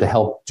software to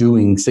help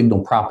doing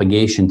signal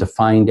propagation to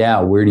find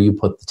out where do you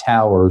put the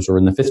towers, or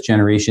in the fifth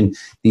generation,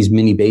 these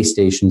mini base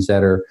stations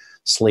that are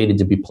slated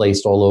to be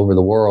placed all over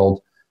the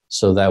world,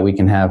 so that we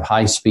can have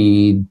high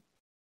speed,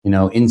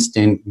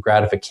 instant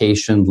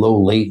gratification, low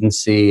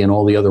latency, and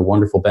all the other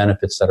wonderful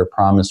benefits that are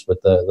promised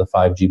with the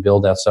 5G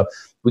build out. So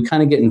we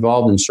kind of get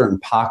involved in certain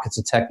pockets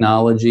of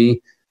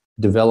technology,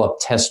 develop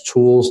test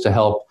tools to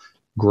help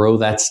grow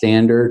that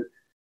standard.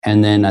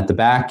 And then at the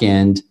back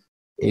end,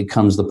 it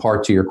comes the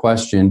part to your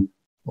question.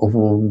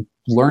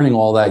 Learning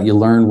all that, you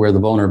learn where the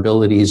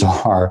vulnerabilities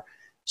are.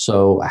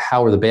 So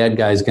how are the bad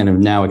guys going to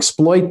now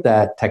exploit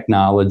that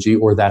technology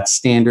or that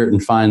standard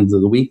and find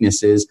the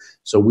weaknesses?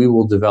 So we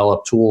will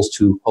develop tools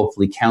to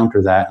hopefully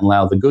counter that and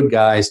allow the good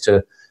guys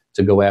to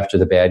go after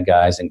the bad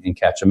guys and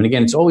catch them. And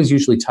again, it's always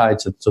usually tied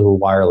to the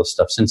wireless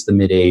stuff since the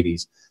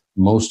mid-'80s.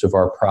 Most of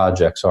our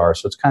projects are.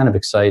 So it's kind of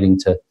exciting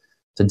to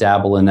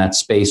dabble in that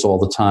space all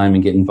the time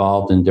and get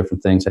involved in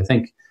different things. I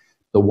think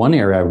the one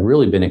area I've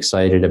really been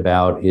excited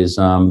about is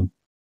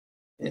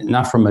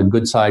not from a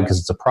good side because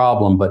it's a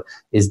problem, but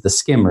is the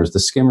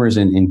skimmers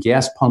in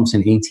gas pumps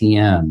and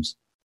ATMs.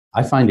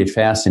 I find it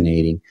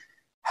fascinating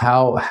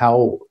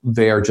how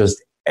they're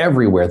just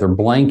everywhere. They're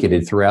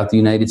blanketed throughout the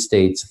United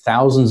States,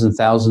 thousands and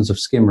thousands of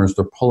skimmers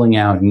they're pulling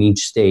out in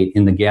each state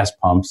in the gas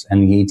pumps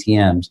and the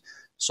ATMs.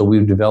 So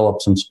we've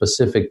developed some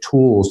specific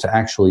tools to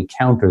actually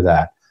counter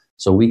that.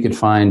 So we could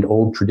find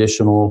old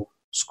traditional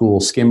school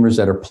skimmers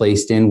that are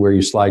placed in where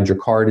you slide your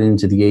card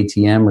into the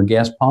ATM or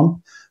gas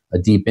pump, a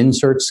deep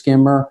insert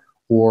skimmer,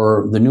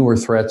 or the newer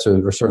threats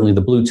are certainly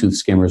the Bluetooth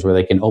skimmers where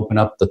they can open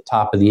up the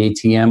top of the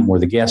ATM or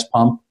the gas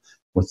pump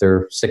with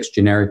their 6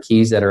 generic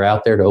keys that are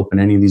out there to open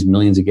any of these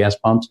millions of gas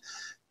pumps,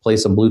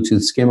 place a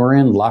Bluetooth skimmer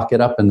in, lock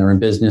it up, and they're in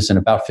business in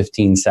about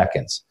 15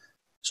 seconds.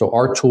 So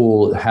our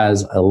tool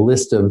has a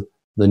list of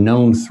the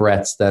known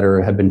threats that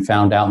have been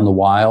found out in the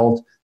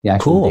wild, the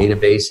actual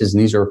databases,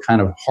 and these are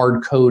kind of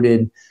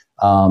hard-coded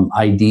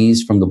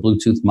IDs from the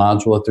Bluetooth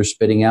module that they're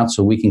spitting out,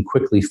 so we can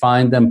quickly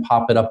find them,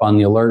 pop it up on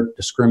the alert,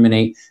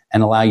 discriminate,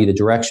 and allow you to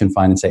direction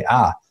find and say,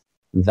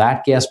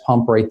 that gas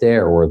pump right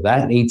there or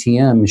that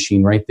ATM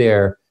machine right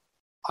there,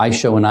 I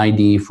show an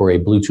ID for a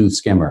Bluetooth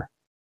skimmer.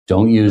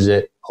 Don't use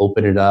it,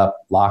 open it up,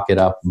 lock it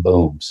up,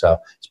 boom. So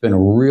it's been a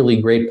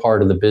really great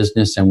part of the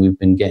business, and we've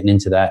been getting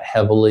into that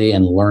heavily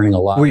and learning a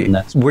lot.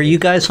 Were you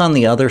guys on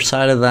the other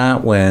side of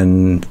that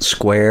when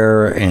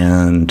Square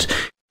and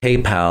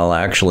PayPal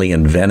actually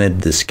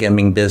invented the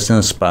skimming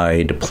business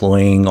by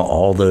deploying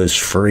all those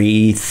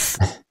free...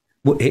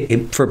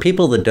 For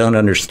people that don't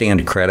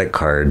understand credit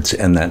cards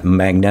and that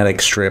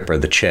magnetic strip or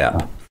the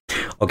chip,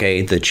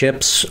 okay, the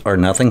chips are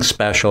nothing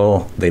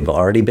special. They've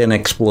already been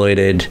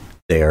exploited.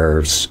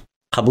 There's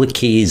public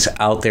keys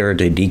out there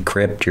to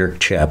decrypt your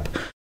chip.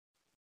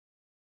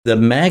 The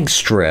mag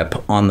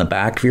strip on the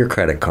back of your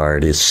credit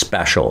card is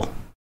special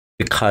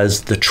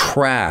because the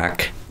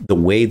track, the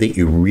way that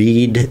you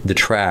read the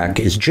track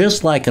is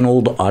just like an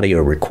old audio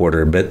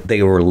recorder, but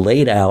they were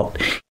laid out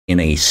in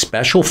a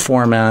special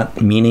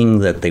format, meaning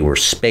that they were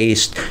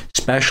spaced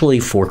specially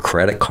for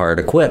credit card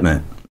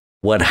equipment.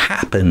 What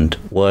happened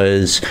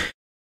was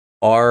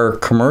our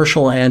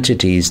commercial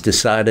entities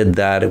decided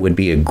that it would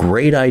be a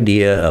great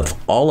idea if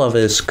all of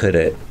us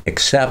could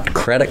accept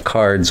credit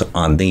cards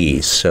on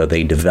these. So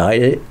they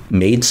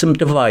made some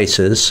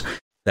devices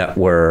that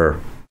were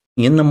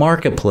in the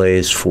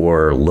marketplace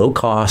for low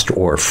cost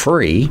or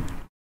free,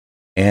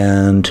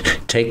 and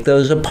take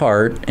those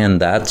apart, and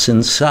that's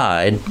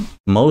inside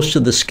most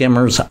of the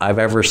skimmers I've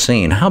ever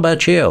seen. How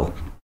about you?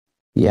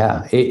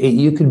 Yeah,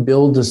 you could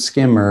build a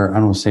skimmer, I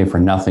don't want to say for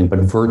nothing, but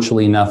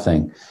virtually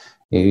nothing.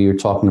 You're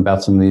talking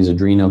about some of these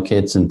Adreno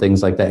kits and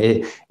things like that.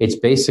 It's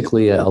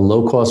basically a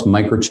low-cost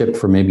microchip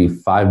for maybe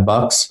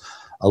 $5,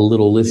 a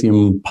little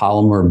lithium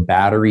polymer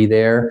battery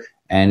there,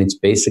 and it's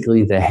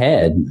basically the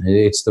head.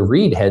 It's the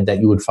read head that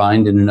you would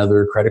find in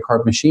another credit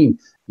card machine.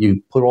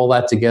 You put all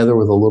that together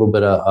with a little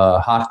bit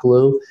of hot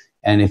glue,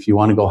 and if you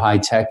want to go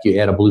high-tech, you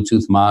add a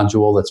Bluetooth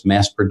module that's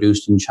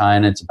mass-produced in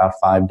China. It's about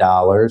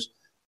 $5.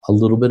 A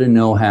little bit of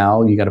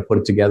know-how. You got to put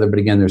it together. But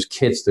again, there's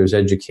kits, there's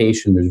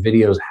education, there's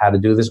videos how to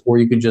do this, or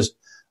you could just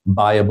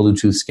buy a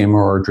Bluetooth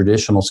skimmer or a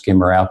traditional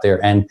skimmer out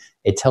there, and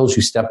it tells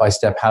you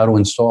step-by-step how to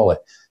install it.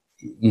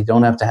 You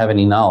don't have to have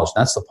any knowledge.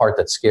 That's the part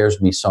that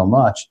scares me so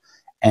much.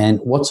 And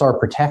what's our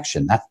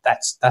protection?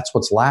 That's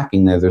what's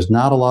lacking there. There's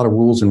not a lot of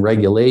rules and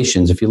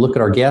regulations. If you look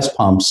at our gas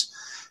pumps,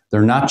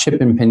 they're not chip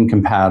and pin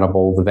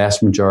compatible. The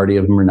vast majority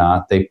of them are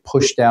not. They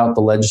pushed out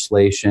the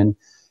legislation,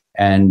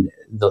 and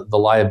the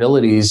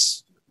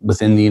liabilities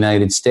within the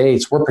United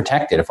States, we're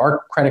protected. If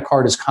our credit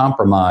card is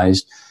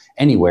compromised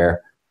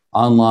anywhere,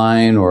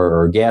 online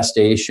or gas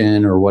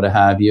station or what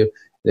have you,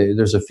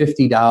 there's a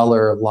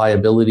 $50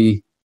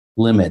 liability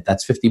limit.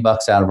 That's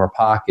 $50 out of our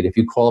pocket. If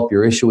you call up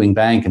your issuing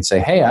bank and say,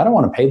 hey, I don't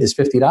want to pay this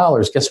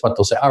 $50, guess what?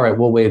 They'll say, all right,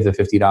 we'll waive the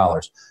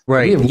 $50.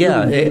 Right. We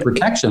have really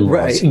protection laws.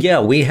 Right.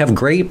 Yeah, we have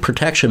great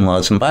protection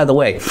laws. And by the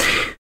way,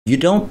 you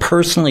don't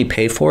personally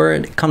pay for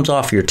it. It comes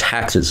off your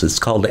taxes. It's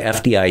called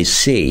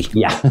FDIC.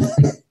 Yeah.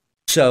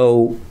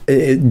 So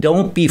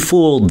don't be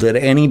fooled that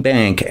any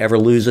bank ever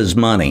loses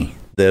money.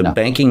 The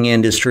banking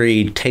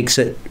industry takes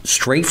it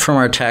straight from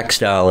our tax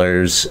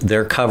dollars.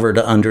 They're covered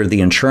under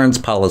the insurance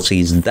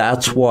policies.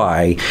 That's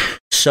why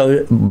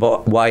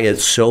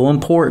it's so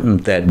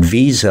important that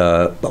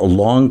Visa, a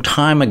long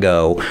time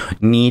ago,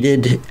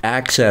 needed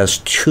access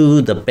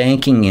to the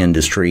banking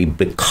industry,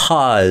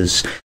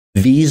 because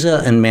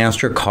Visa and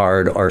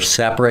MasterCard are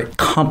separate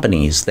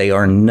companies. They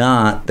are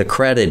not the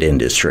credit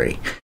industry.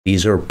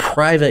 These are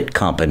private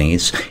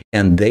companies,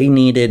 and they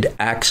needed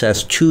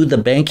access to the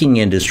banking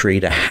industry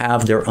to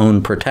have their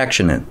own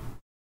protection.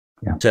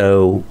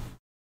 So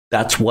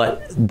that's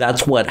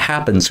what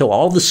happened. So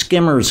all the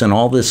skimmers and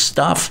all this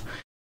stuff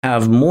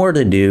have more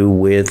to do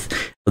with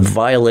the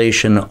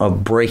violation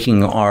of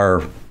breaking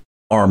our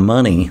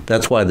money.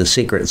 That's why the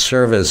Secret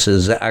Service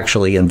is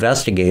actually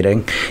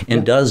investigating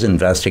and does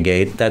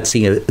investigate. That's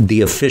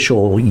the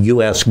official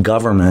U.S.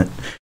 government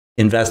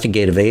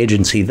investigative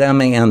agency,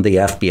 them and the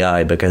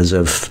FBI, because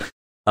of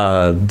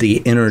the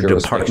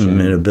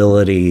interdepartment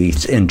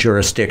abilities and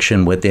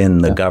jurisdiction within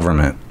the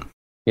government.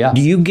 Yeah.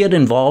 Do you get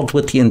involved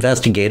with the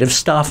investigative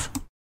stuff?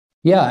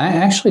 Yeah, I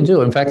actually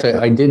do. In fact,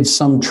 I did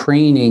some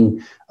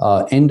training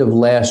end of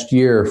last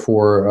year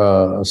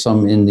for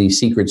some in the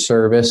Secret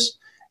Service.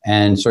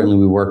 And certainly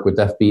we work with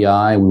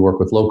FBI, we work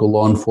with local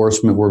law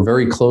enforcement. We're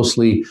very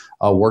closely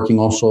working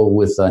also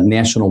with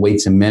national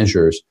weights and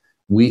measures.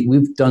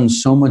 We've done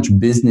so much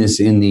business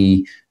in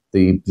the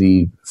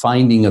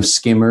finding of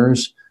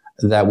skimmers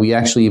that we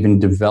actually even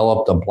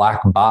developed a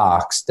black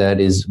box that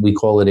is, we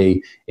call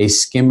it a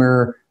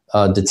skimmer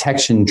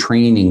detection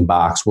training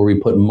box, where we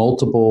put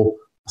multiple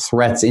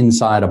threats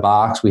inside a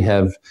box. We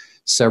have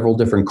several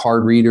different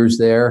card readers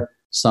there,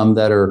 some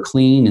that are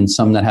clean and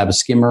some that have a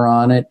skimmer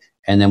on it.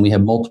 And then we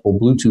have multiple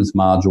Bluetooth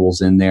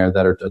modules in there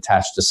that are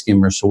attached to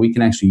skimmers. So we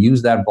can actually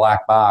use that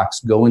black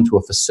box, go into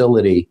a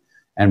facility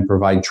and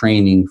provide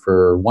training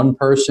for one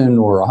person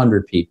or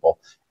 100 people.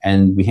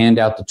 And we hand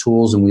out the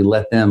tools and we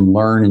let them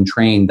learn and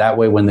train. That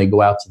way, when they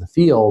go out to the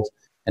field,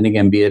 and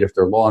again, be it if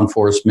they're law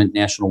enforcement,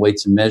 national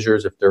weights and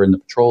measures, if they're in the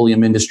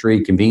petroleum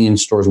industry,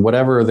 convenience stores,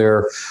 whatever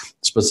their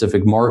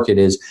specific market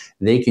is,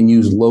 they can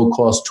use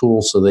low-cost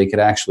tools so they could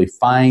actually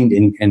find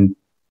and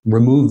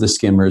remove the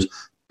skimmers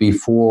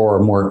before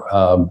more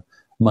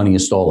money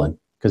is stolen.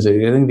 Because I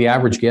think the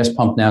average gas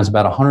pump now is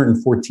about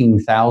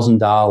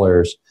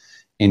 $114,000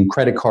 in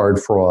credit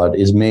card fraud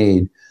is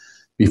made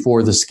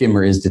before the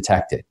skimmer is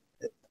detected.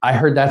 I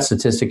heard that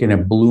statistic and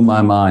it blew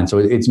my mind. So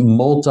it's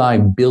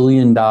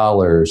multi-billion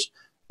dollars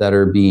that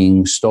are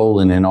being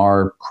stolen in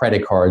our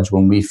credit cards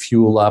when we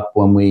fuel up,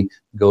 when we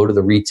go to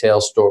the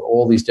retail store,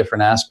 all these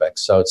different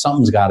aspects. So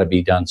something's got to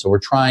be done. So we're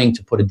trying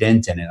to put a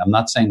dent in it. I'm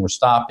not saying we're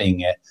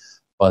stopping it,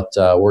 but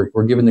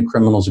we're giving the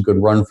criminals a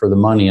good run for the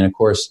money. And of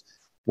course,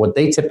 what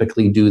they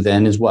typically do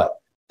then is what?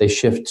 They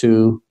shift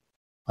to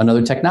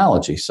another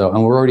technology. So,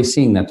 and we're already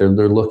seeing that they're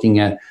looking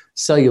at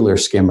cellular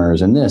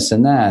skimmers and this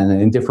and that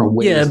and in different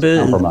ways to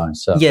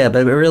compromise. So. Yeah,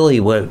 but really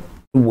what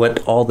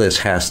all this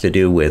has to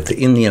do with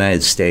in the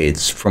United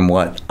States, from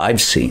what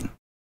I've seen,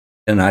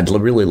 and I'd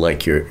really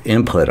like your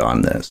input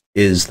on this,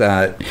 is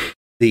that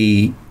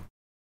the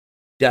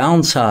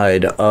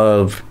downside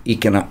of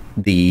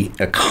the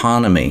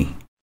economy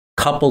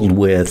coupled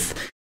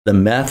with the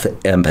meth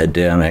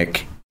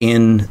epidemic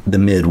in the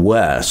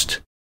Midwest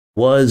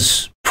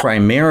was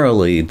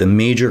primarily the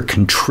major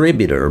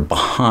contributor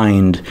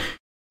behind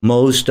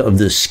most of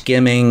the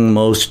skimming,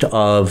 most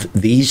of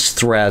these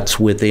threats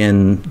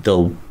within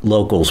the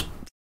local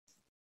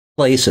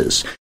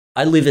places.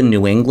 I live in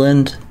New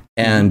England,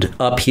 and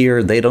up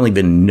here, they don't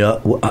even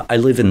know. I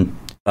live in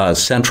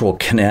central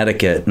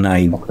Connecticut, and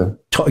I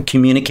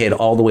communicate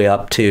all the way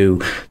up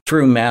through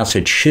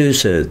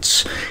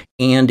Massachusetts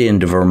and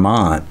into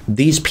Vermont.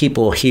 These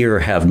people here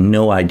have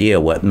no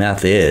idea what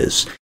meth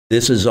is.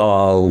 This is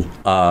all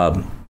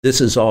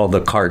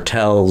the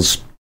cartel's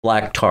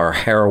black tar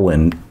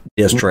heroin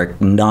district,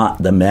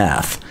 not the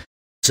meth.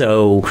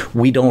 So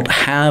we don't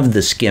have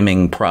the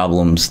skimming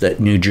problems that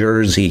New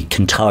Jersey,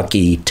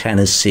 Kentucky,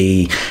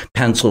 Tennessee,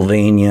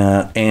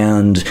 Pennsylvania,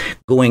 and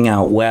going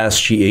out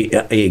west,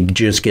 it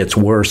just gets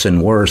worse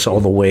and worse all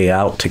the way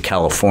out to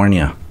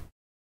California.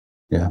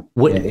 Yeah.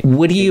 What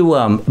do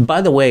you,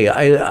 by the way,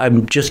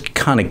 I'm just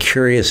kind of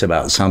curious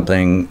about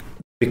something,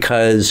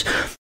 because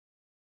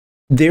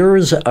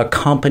there's a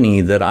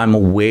company that I'm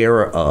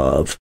aware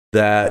of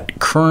that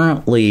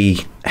currently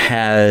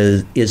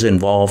is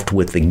involved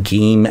with the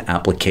game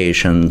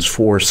applications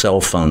for cell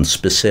phones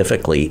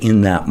specifically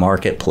in that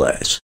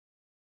marketplace.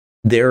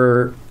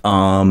 They're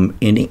an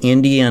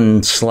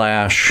Indian /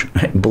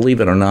 believe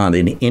it or not,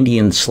 an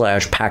Indian /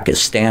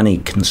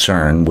 Pakistani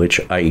concern,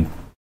 which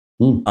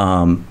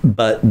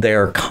but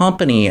their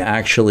company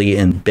actually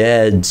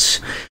embeds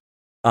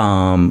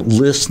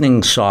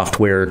listening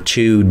software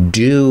to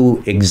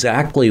do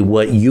exactly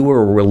what you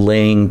were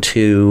relaying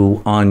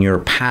to on your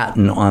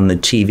patent on the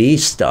TV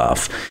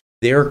stuff.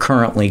 They're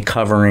currently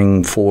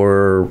covering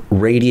for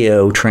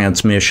radio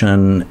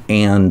transmission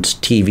and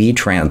TV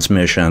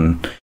transmission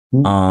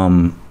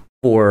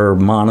for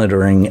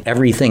monitoring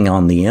everything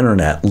on the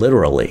internet,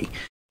 literally.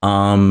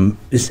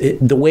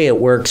 The way it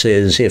works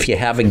is if you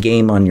have a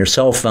game on your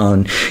cell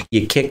phone,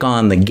 you kick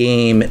on the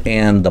game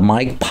and the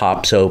mic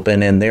pops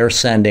open and they're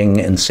sending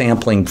and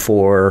sampling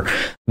for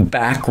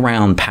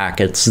background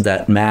packets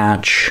that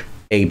match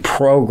a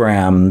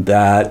program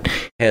that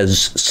has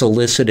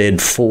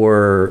solicited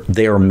for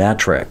their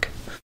metric.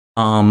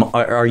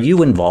 Are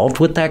you involved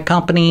with that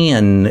company,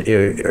 and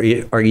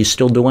are you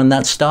still doing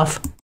that stuff?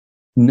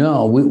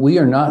 No, we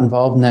are not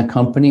involved in that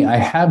company. I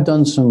have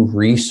done some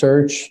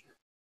research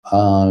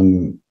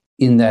in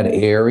that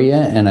area,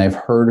 and I've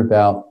heard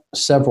about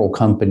several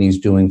companies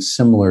doing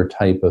similar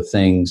type of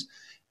things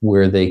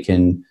where they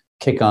can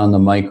kick on the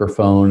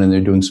microphone and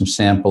they're doing some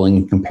sampling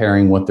and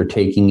comparing what they're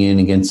taking in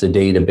against a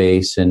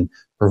database and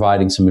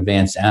providing some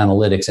advanced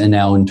analytics, and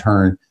now in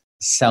turn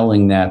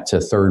selling that to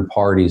third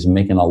parties and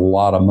making a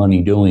lot of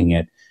money doing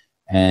it.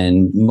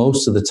 And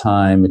most of the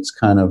time it's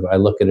kind of, I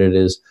look at it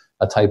as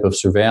a type of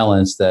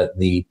surveillance that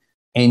the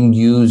end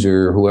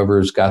user,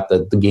 whoever's got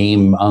the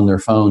game on their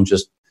phone,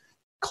 just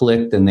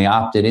clicked and they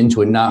opted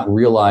into it, not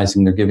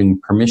realizing they're giving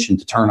permission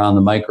to turn on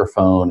the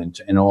microphone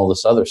and all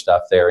this other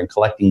stuff there and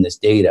collecting this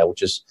data,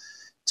 which is,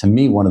 to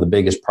me, one of the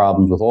biggest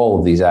problems with all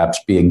of these apps,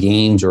 be it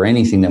games or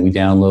anything that we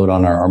download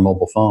on our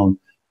mobile phone.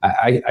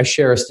 I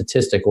share a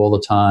statistic all the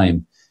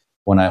time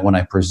when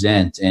I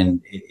present,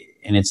 and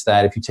it's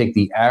that if you take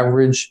the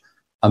average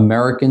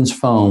American's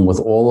phone with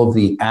all of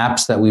the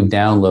apps that we've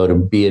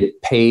downloaded, be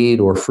it paid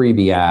or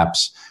freebie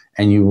apps,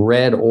 and you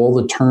read all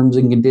the terms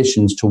and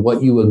conditions to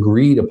what you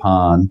agreed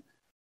upon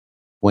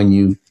when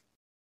you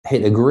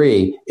hit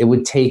agree, it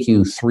would take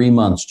you 3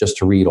 months just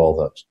to read all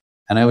those.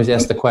 And I always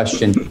ask the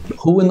question,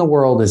 who in the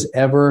world has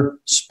ever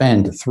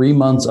spent 3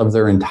 months of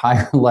their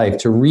entire life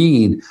to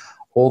read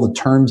all the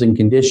terms and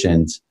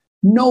conditions?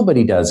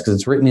 Nobody does, because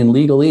it's written in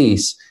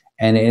legalese.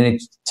 And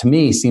it, to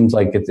me, seems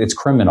like it's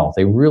criminal.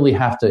 They really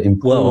have to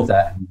improve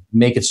that and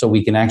make it so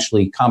we can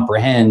actually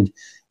comprehend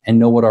and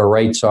know what our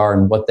rights are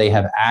and what they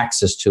have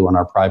access to on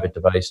our private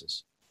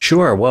devices.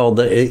 Sure. Well,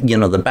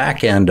 the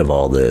back end of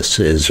all this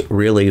is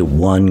really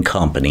one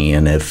company.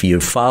 And if you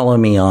follow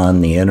me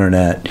on the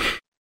internet,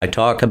 I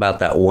talk about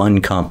that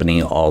one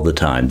company all the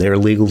time. Their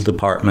legal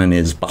department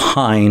is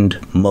behind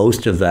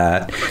most of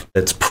that.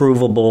 That's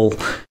provable.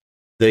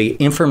 The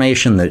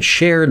information that's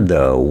shared,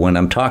 though, when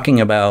I'm talking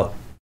about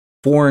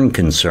foreign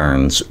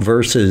concerns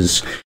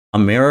versus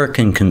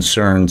American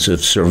concerns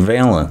of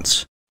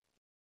surveillance,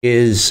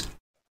 is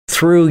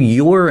through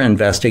your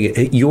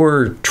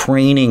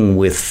training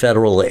with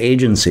federal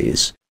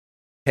agencies.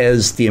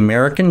 Has the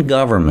American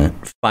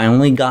government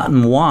finally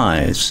gotten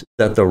wise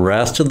that the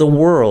rest of the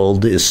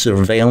world is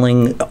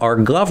surveilling our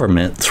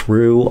government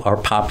through our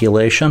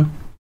population?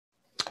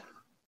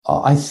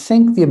 I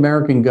think the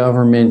American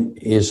government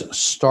is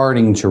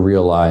starting to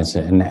realize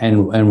it.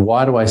 And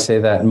why do I say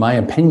that? In my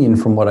opinion,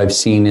 from what I've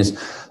seen,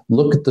 is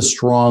look at the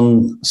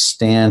strong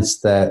stance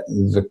that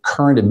the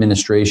current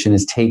administration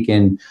has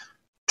taken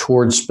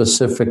towards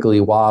specifically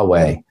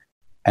Huawei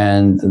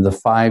and the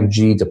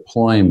 5G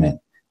deployment,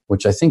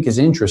 which I think is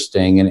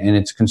interesting. And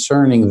it's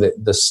concerning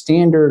that the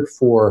standard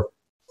for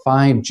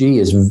 5G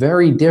is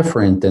very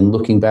different than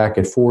looking back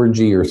at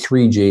 4G or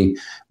 3G.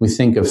 We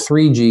think of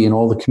 3G and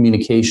all the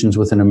communications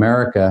within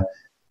America.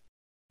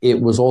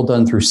 It was all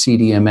done through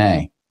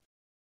CDMA,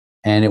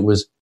 and it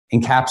was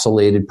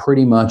encapsulated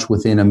pretty much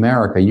within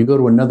America. You go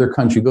to another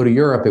country, go to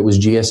Europe, it was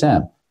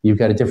GSM. You've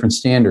got a different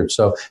standard.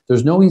 So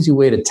there's no easy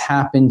way to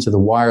tap into the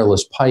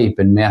wireless pipe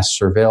and mass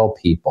surveil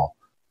people.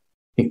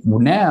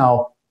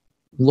 Now,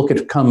 look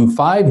at come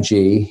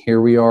 5G,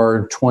 here we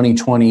are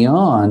 2020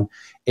 on,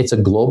 it's a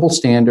global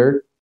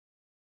standard.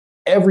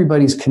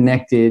 Everybody's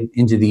connected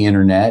into the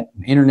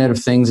Internet of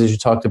Things, as you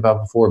talked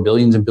about before,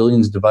 billions and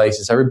billions of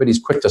devices. Everybody's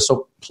quick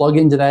to plug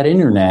into that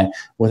Internet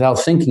without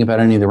thinking about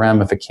any of the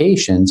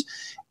ramifications.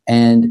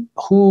 And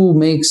who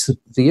makes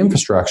the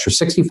infrastructure?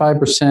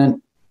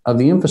 65% of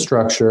the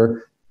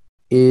infrastructure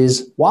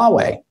is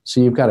Huawei.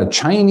 So you've got a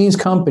Chinese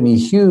company,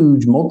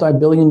 huge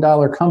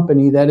multi-billion-dollar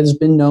company that has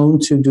been known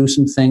to do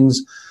some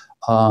things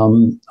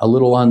a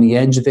little on the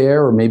edge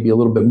there, or maybe a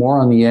little bit more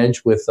on the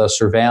edge with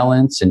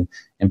surveillance and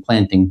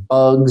planting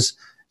bugs,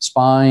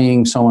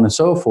 spying, so on and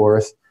so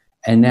forth.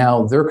 And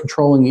now they're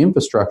controlling the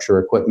infrastructure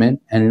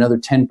equipment and another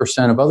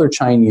 10% of other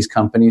Chinese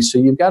companies. So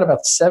you've got about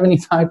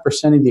 75%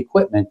 of the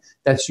equipment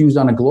that's used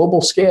on a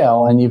global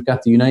scale. And you've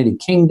got the United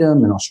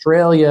Kingdom and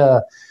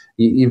Australia.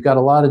 You've got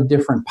a lot of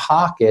different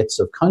pockets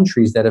of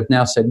countries that have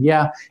now said,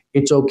 yeah,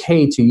 it's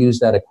okay to use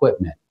that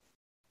equipment.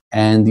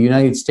 And the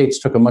United States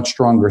took a much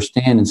stronger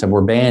stand and said,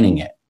 we're banning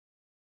it.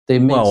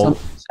 They've made some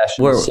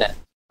concessions since.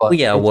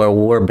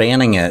 We're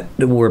banning it.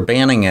 We're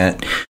banning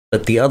it.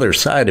 But the other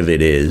side of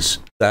it is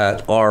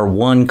that our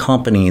one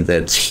company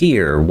that's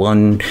here,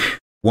 one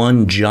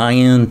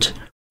giant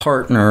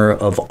partner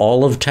of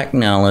all of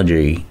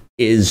technology,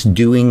 is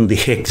doing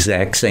the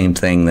exact same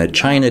thing that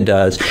China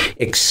does,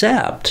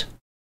 except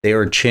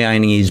they're a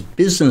Chinese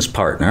business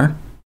partner.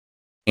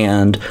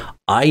 And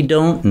I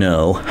don't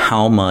know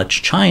how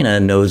much China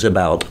knows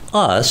about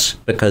us,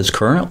 because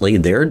currently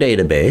their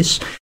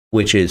database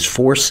which is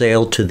for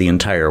sale to the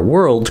entire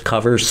world,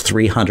 covers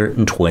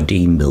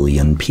 320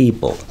 million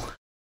people.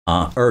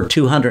 Or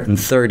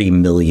 230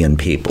 million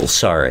people,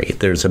 sorry.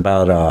 There's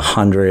about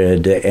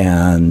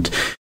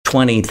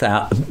 120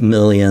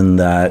 million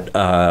that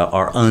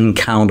are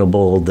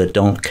uncountable, that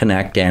don't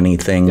connect to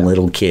anything,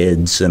 little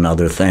kids and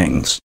other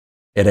things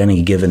at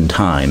any given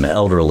time,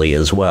 elderly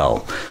as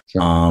well.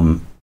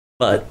 Sure.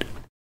 But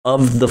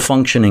of the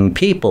functioning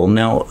people,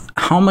 now,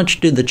 how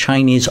much do the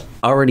Chinese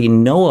already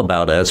know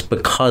about us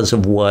because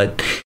of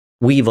what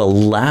we've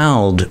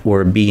allowed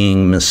or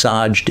being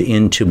massaged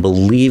into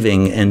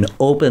believing and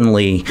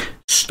openly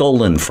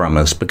stolen from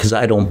us? Because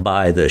I don't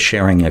buy the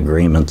sharing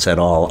agreements at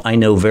all. I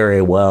know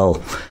very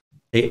well.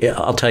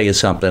 I'll tell you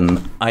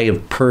something. I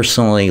have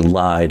personally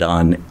lied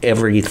on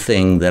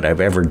everything that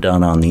I've ever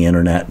done on the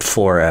internet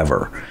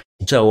forever.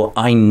 So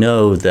I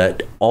know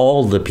that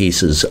all the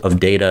pieces of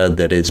data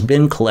that has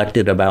been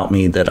collected about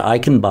me that I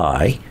can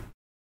buy,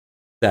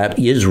 that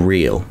is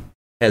real,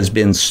 has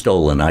been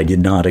stolen. I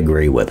did not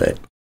agree with it.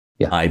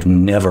 Yeah. I've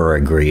never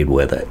agreed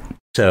with it.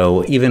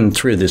 So even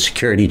through the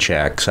security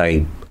checks,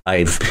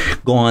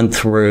 I've gone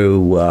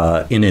through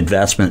an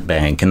investment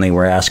bank, and they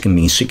were asking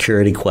me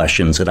security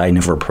questions that I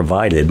never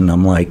provided. And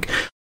I'm like,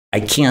 I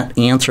can't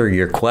answer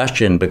your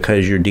question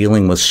because you're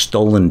dealing with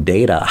stolen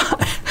data.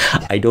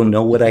 I don't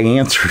know what I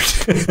answered.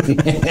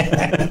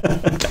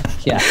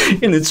 Yeah.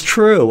 And it's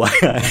true.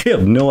 I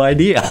have no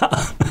idea.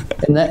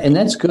 And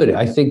that's good.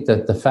 I think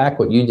that the fact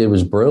what you did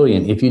was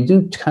brilliant. If you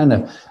do kind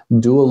of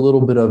do a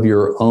little bit of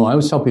your own, I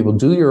always tell people,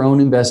 do your own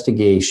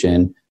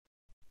investigation,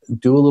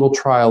 do a little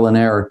trial and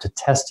error to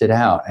test it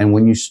out. And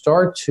when you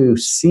start to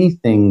see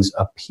things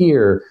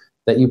appear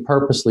that you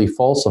purposely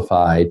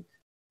falsified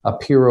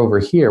appear over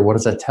here, what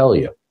does that tell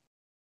you?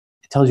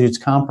 It tells you it's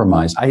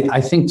compromised. I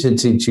think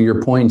to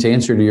your point, to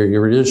answer to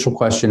your initial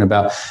question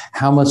about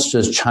how much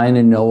does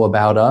China know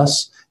about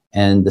us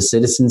and the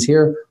citizens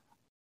here,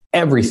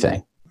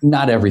 everything.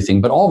 Not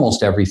everything, but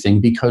almost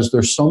everything, because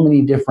there's so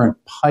many different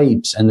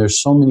pipes and there's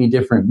so many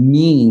different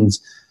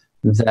means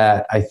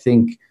that I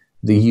think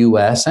the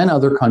U.S. and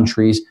other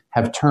countries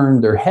have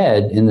turned their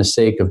head in the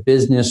sake of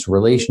business,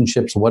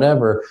 relationships,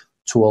 whatever,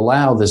 to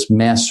allow this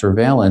mass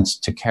surveillance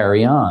to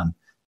carry on.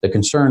 The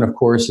concern, of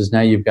course, is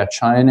now you've got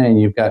China,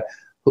 and you've got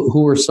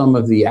who are some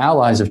of the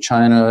allies of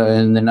China,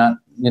 and they're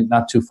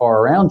not too far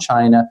around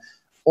China,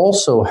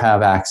 also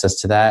have access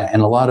to that,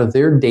 and a lot of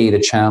their data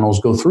channels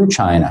go through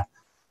China.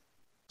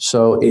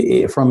 So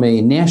from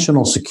a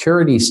national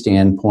security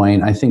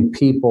standpoint, I think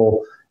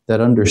people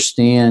that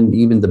understand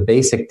even the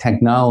basic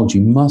technology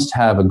must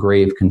have a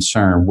grave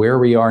concern where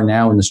we are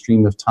now in the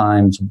stream of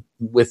times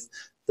with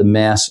the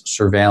mass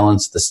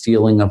surveillance, the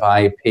stealing of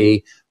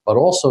IP, but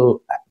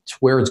also to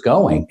where it's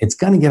going. It's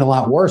going to get a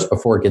lot worse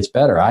before it gets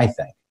better, I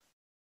think.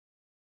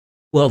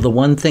 Well, the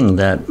one thing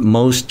that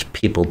most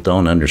people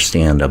don't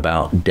understand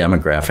about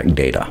demographic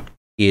data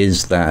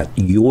is that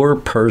your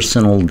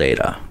personal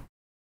data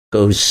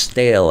goes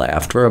stale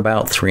after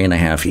about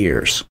 3.5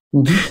 years.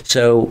 Mm-hmm.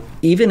 So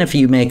even if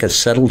you make a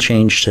subtle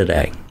change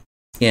today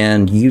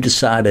and you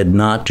decided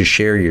not to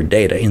share your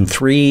data, in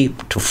 3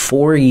 to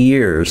 4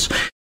 years,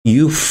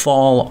 you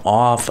fall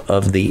off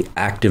of the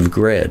active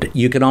grid.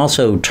 You can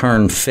also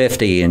turn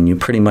 50 and you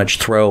pretty much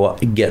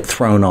get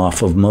thrown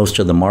off of most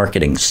of the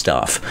marketing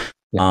stuff.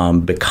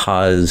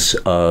 Because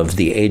of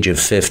the age of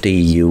 50,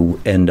 you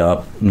end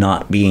up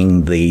not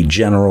being the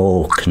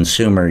general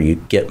consumer. You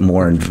get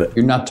more.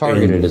 You're not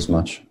targeted as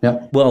much.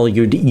 Yep. Well,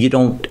 you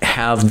don't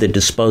have the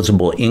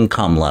disposable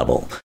income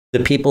level.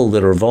 The people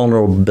that are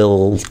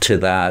vulnerable to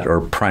that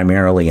are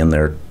primarily in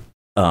their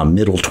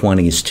middle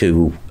 20s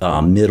to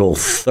middle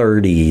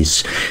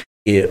 30s.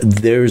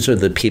 Those are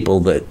the people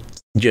that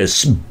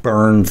just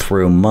burn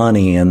through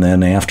money, and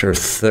then after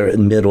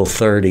middle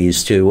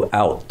 30s to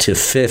out to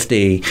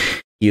 50,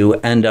 you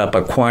end up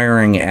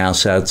acquiring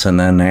assets, and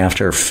then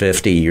after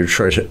 50, you're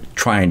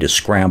trying to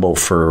scramble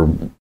for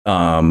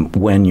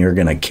when you're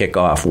going to kick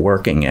off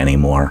working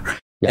anymore.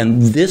 Yeah.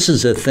 And this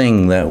is a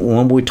thing that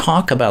when we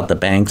talk about the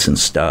banks and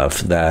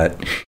stuff, that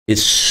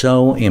is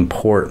so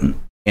important,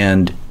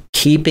 and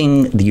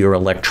keeping your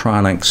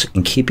electronics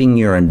and keeping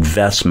your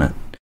investment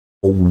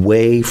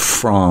away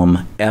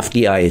from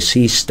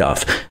FDIC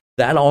stuff,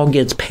 that all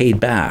gets paid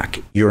back.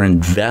 Your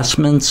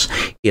investments,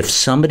 if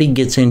somebody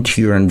gets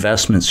into your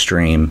investment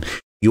stream,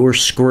 you're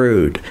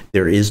screwed.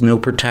 There is no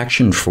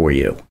protection for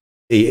you.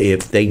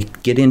 If they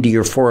get into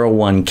your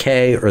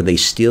 401k or they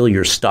steal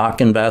your stock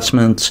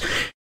investments,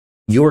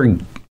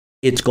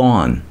 it's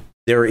gone.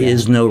 There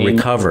is no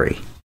recovery.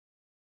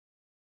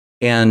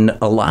 And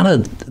a lot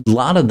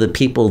of the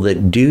people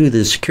that do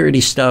the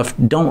security stuff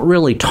don't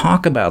really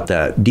talk about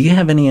that. Do you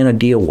have any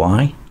idea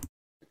why?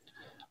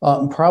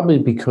 Probably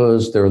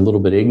because they're a little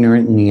bit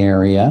ignorant in the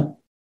area.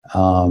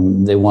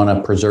 They want to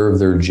preserve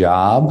their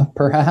job,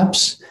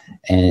 perhaps,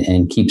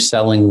 and keep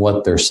selling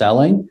what they're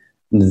selling.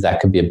 That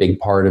could be a big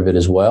part of it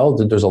as well.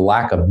 There's a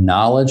lack of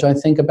knowledge, I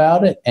think,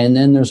 about it. And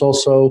then there's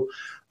also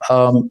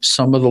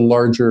some of the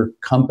larger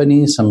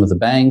companies, some of the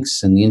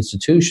banks and the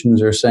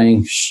institutions are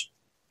saying, shh,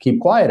 keep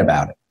quiet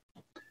about it.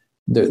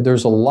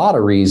 there's a lot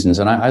of reasons.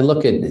 And I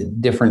look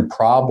at different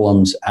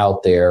problems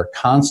out there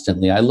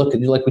constantly. I look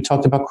at, like we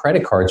talked about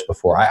credit cards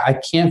before. I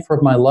can't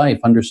for my life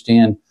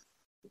understand,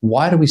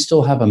 why do we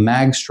still have a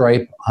mag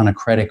stripe on a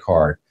credit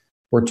card?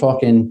 We're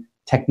talking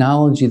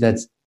technology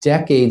that's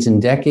decades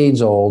and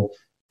decades old,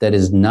 that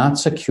is not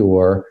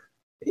secure.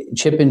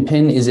 Chip and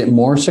PIN, is it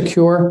more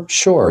secure?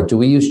 Sure. Do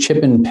we use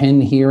chip and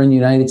PIN here in the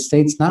United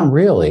States? Not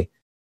really.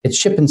 It's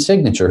chip and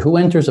signature. Who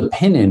enters a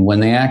PIN in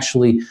when they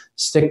actually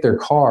stick their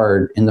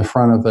card in the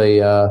front of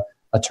a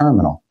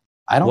terminal?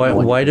 I don't know.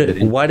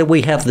 Why do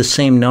we have the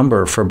same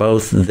number for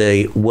both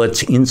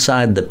what's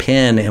inside the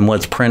PIN and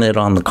what's printed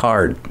on the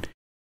card?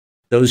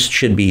 Those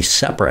should be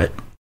separate.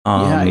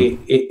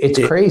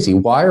 It's crazy.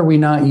 Why are we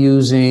not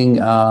using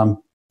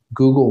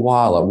Google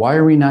Wallet? Why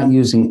are we not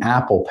using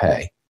Apple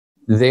Pay?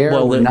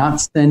 We're not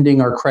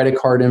sending our credit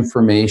card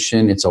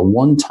information. It's a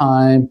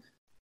one-time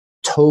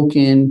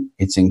token.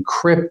 It's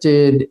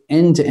encrypted,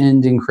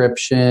 end-to-end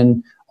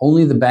encryption.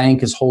 Only the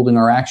bank is holding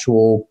our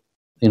actual,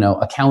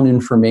 account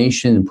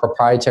information and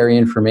proprietary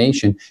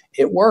information.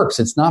 It works.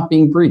 It's not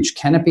being breached.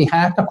 Can it be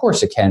hacked? Of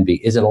course it can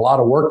be. Is it a lot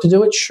of work to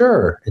do it?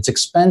 Sure. It's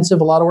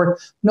expensive, a lot of work.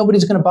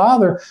 Nobody's going to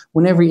bother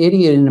when every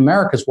idiot in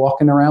America is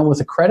walking around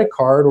with a credit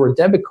card or a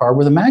debit card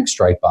with a mag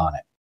stripe on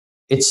it.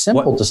 It's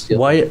simple to steal.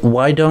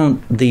 Why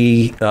doesn't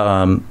the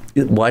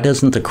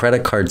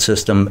credit card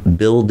system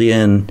build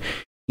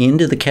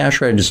into the cash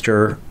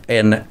register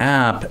an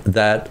app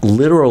that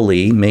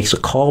literally makes a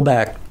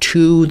callback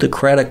to the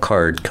credit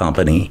card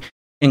company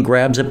and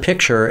grabs a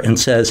picture and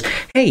says,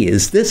 "Hey,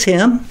 is this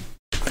him?"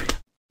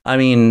 I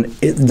mean,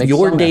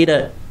 your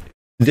data,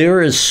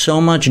 there is so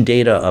much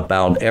data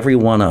about every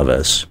one of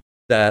us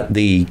that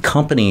the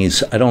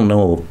companies, I don't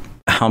know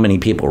how many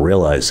people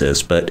realize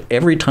this, but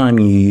every time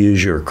you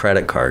use your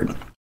credit card,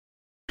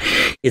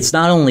 it's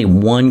not only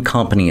one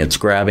company that's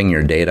grabbing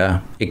your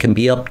data, it can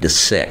be up to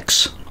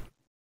 6.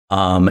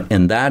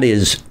 And that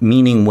is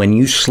meaning when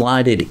you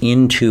slide it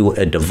into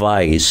a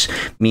device,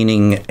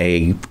 meaning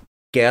a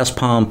gas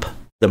pump,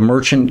 the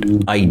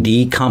merchant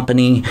ID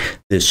company,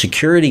 the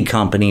security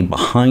company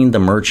behind the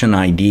merchant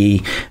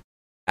ID,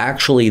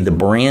 actually the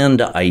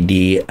brand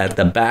ID at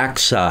the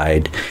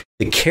backside,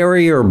 the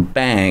carrier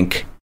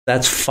bank,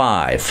 that's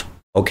 5,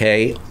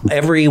 okay?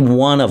 Every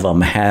one of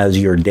them has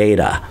your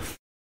data.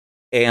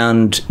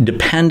 And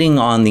depending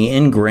on the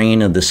end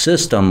grain of the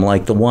system,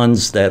 like the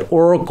ones that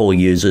Oracle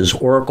uses,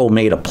 Oracle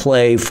made a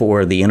play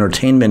for the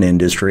entertainment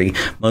industry.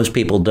 Most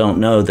people don't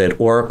know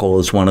that Oracle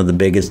is one of the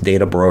biggest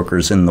data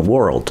brokers in the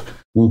world.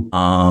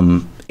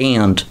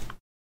 And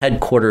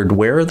headquartered,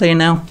 where are they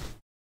now?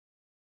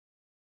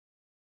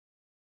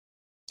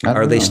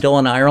 Are they still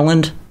in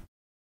Ireland?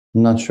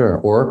 I'm not sure.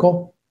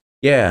 Oracle?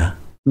 Yeah.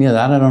 Yeah,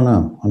 that I don't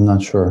know. I'm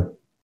not sure.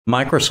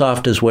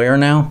 Microsoft is where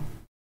now?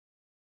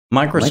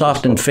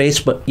 Microsoft and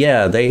Facebook,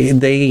 yeah,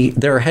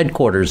 their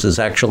headquarters is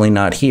actually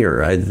not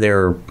here.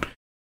 They're,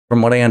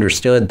 from what I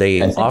understood,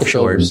 they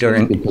offshore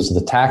during because of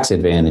the tax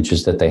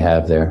advantages that they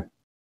have there.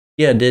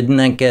 Yeah, didn't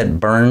that get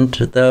burned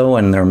though,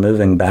 and they're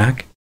moving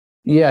back?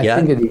 Yeah, I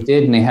think it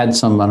did, and they had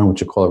some, I don't know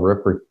what you call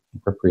it,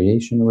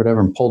 repatriation or whatever,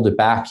 and pulled it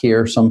back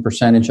here, some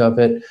percentage of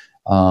it,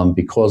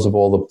 because of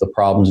all the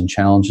problems and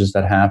challenges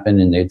that happened,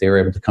 and they were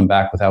able to come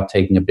back without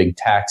taking a big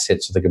tax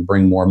hit, so they could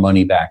bring more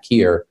money back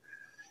here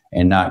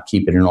and not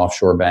keep it in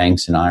offshore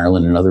banks in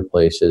Ireland and other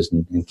places,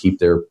 and keep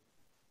their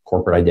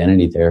corporate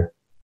identity there.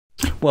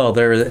 Well,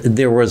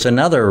 there was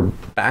another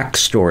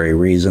backstory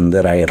reason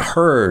that I had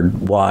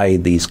heard why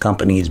these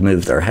companies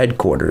moved their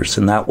headquarters,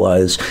 and that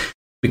was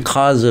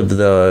because of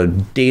the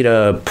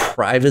data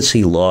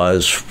privacy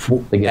laws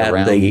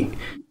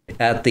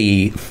at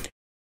the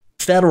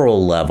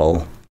federal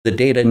level. The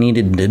data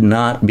needed to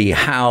not be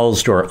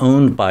housed or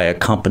owned by a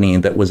company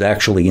that was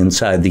actually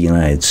inside the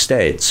United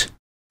States.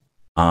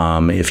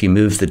 If you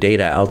move the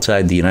data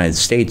outside the United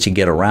States, you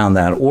get around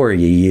that, or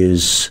you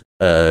use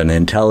an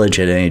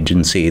intelligence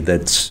agency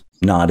that's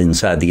not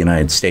inside the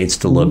United States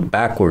to look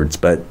backwards.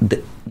 But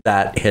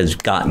that has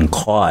gotten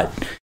caught,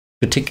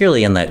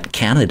 particularly in that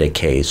Canada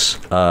case.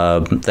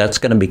 That's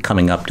going to be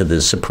coming up to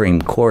the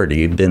Supreme Court. Have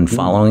you been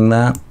following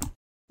that?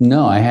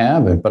 No, I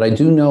haven't. But I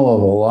do know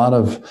of a lot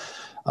of,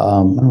 I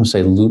don't want to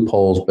say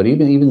loopholes, but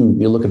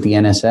even you look at the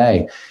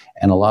NSA,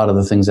 and a lot of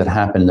the things that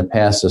happened in the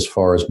past as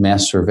far as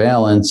mass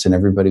surveillance, and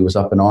everybody was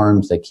up in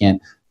arms. They can't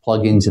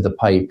plug into the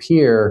pipe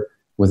here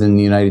within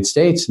the United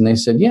States. And they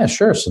said, yeah,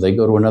 sure. So they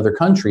go to another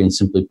country and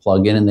simply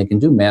plug in, and they can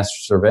do mass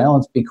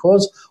surveillance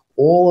because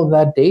all of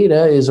that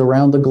data is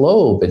around the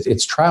globe.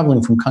 It's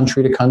traveling from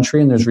country to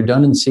country, and there's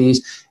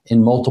redundancies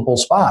in multiple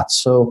spots.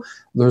 So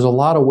there's a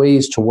lot of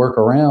ways to work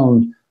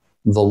around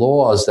the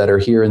laws that are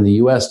here in the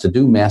U.S. to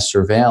do mass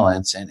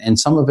surveillance. And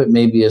some of it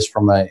maybe is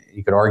from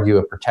you could argue,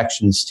 a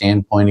protection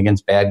standpoint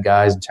against bad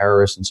guys and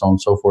terrorists and so on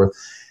and so forth.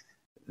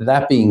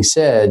 That being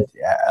said,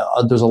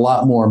 there's a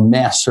lot more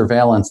mass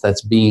surveillance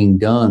that's being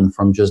done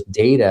from just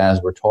data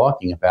as we're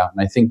talking about. And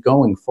I think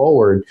going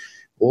forward,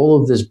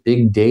 all of this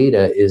big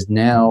data is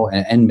now,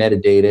 and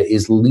metadata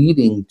is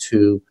leading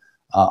to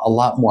a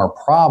lot more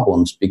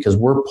problems because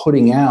we're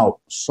putting out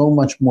so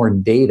much more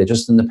data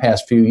just in the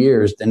past few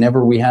years than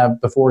ever we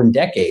have before in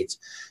decades.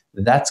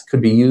 That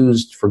could be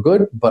used for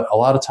good, but a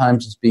lot of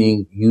times it's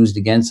being used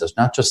against us,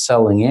 not just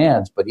selling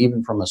ads, but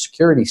even from a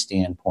security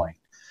standpoint.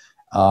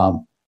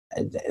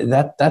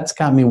 That's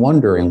got me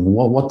wondering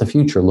what the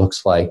future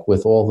looks like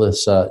with all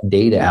this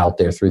data out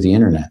there through the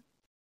internet.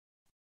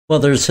 Well,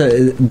 there's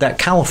that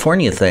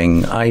California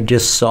thing. I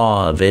just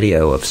saw a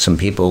video of some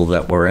people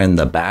that were in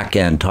the back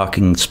end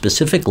talking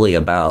specifically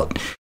about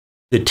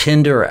the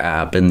Tinder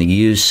app and the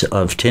use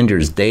of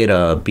Tinder's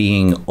data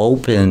being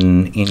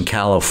open in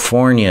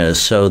California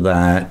so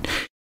that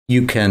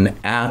you can,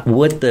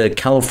 what the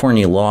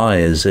California law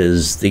is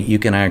that you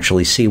can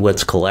actually see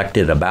what's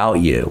collected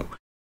about you.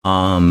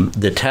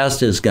 The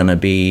test is going to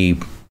be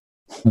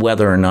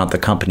whether or not the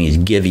companies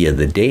give you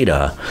the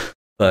data.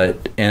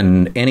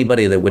 And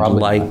anybody that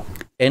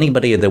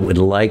would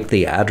like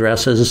the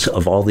addresses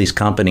of all these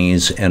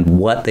companies and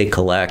what they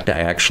collect, I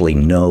actually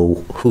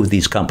know who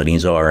these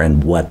companies are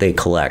and what they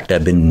collect.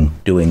 I've been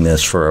doing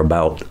this for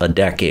about a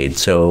decade,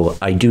 so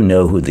I do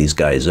know who these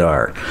guys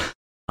are.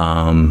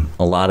 A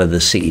lot of the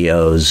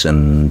CEOs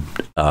and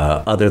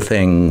other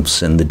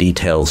things and the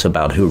details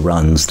about who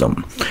runs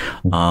them.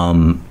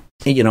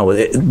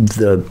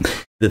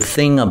 The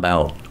thing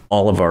about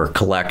all of our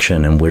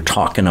collection, and we're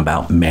talking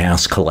about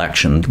mass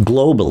collection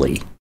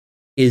globally,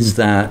 is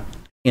that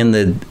in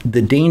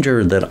the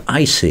danger that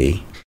I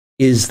see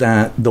is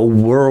that the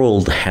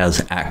world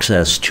has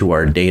access to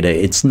our data.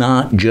 It's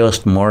not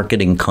just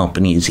marketing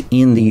companies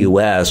in the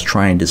US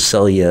trying to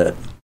sell you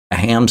a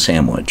ham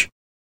sandwich.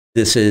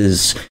 This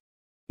is,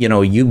 you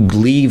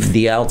leave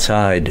the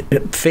outside.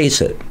 Face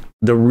it,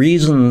 the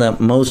reason that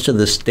most of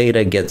this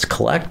data gets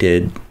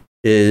collected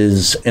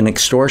is an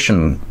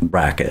extortion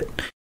racket.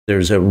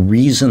 There's a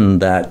reason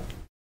that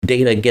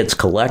data gets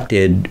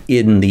collected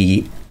in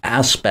the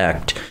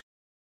aspect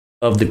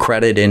of the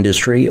credit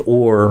industry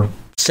or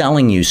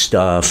selling you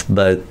stuff,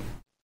 but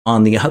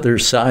on the other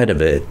side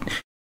of it,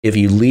 if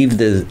you leave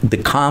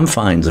the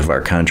confines of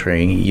our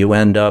country, you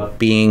end up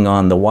being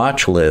on the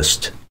watch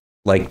list,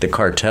 like the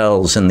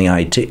cartels and the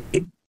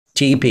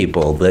IT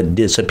people that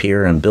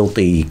disappear and built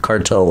the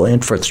cartel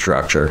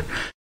infrastructure.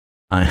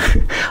 I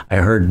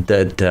heard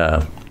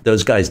that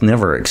those guys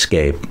never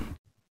escape.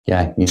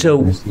 Yeah.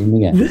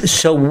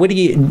 So what do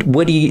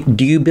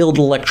you build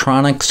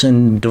electronics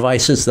and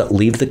devices that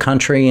leave the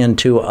country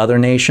into other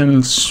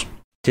nations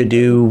to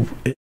do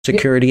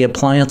security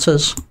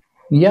appliances?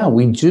 Yeah,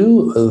 we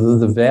do.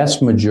 The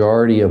vast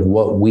majority of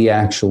what we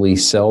actually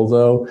sell,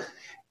 though,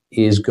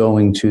 is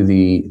going to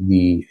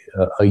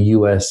a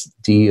U.S.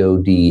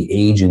 DoD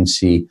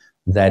agency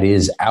that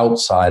is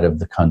outside of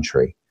the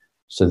country.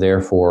 So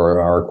therefore,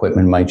 our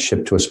equipment might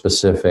ship to a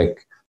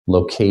specific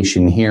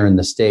location here in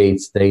the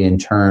States. They in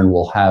turn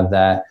will have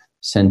that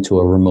sent to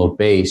a remote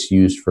base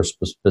used for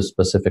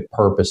specific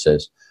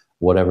purposes,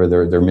 whatever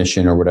their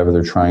mission or whatever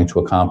they're trying to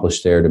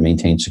accomplish there, to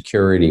maintain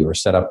security or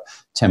set up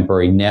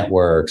temporary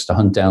networks, to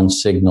hunt down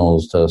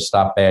signals, to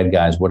stop bad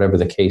guys, whatever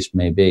the case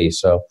may be.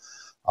 So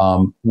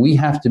we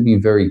have to be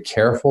very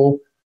careful,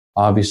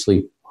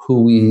 obviously,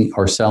 who we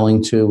are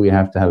selling to. We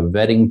have to have a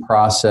vetting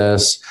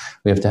process.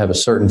 We have to have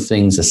certain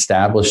things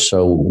established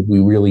so we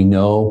really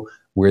know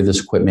where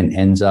this equipment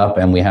ends up,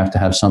 and we have to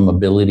have some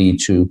ability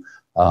to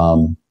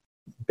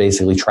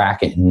basically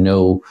track it and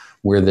know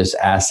where this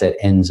asset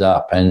ends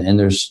up. And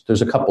there's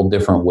a couple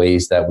different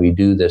ways that we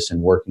do this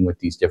in working with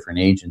these different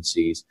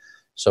agencies.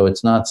 So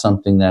it's not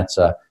something that's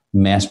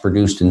mass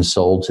produced and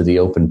sold to the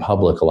open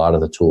public, a lot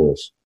of the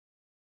tools.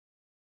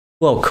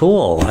 Well,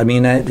 cool. I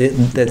mean,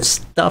 that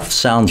stuff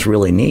sounds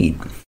really neat.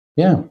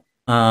 Yeah.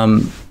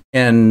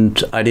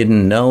 And I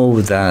didn't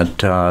know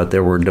that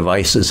there were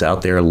devices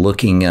out there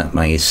looking at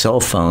my cell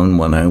phone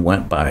when I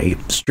went by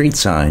street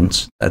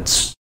signs.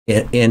 That's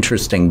an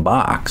interesting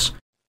box.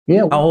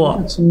 Yeah,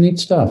 that's some neat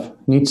stuff.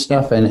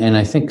 And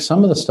I think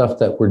some of the stuff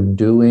that we're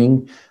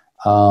doing,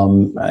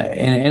 and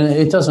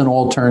it doesn't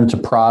all turn to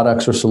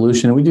products or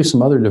solution. We do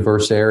some other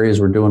diverse areas.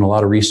 We're doing a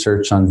lot of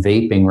research on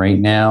vaping right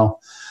now.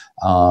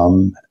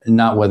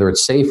 Not whether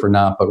it's safe or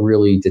not, but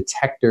really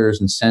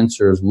detectors and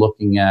sensors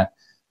looking at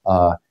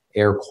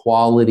air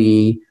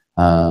quality,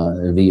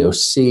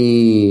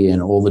 VOC,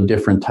 and all the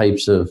different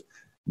types of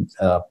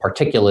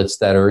particulates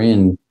that are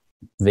in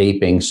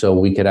vaping, so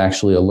we could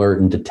actually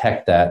alert and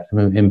detect that.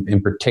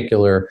 In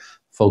particular,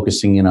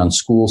 focusing in on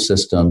school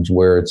systems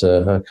where it's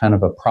a kind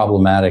of a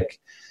problematic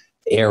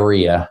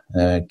area.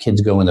 Kids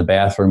go in the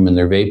bathroom and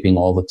they're vaping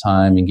all the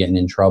time and getting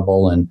in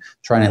trouble, and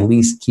trying to at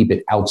least keep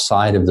it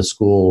outside of the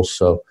schools.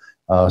 So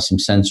some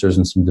sensors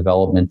and some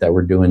development that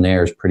we're doing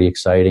there is pretty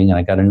exciting. And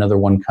I got another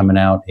one coming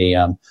out,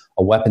 a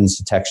weapons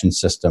detection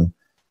system.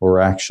 We're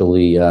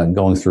actually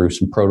going through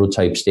some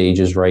prototype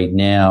stages right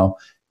now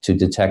to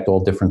detect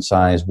all different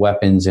size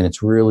weapons. And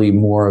it's really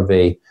more of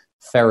a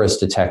Ferris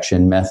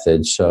detection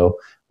method. So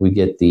we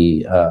get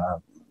the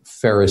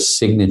Ferris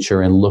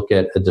signature and look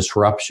at a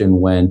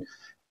disruption when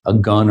a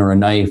gun or a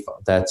knife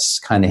that's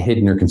kind of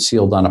hidden or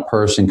concealed on a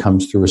person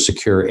comes through a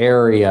secure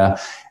area,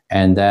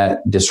 And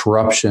that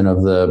disruption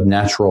of the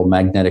natural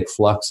magnetic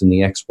flux in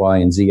the X, Y,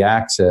 and Z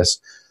axis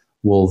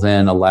will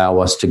then allow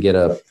us to get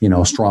a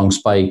strong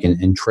spike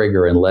and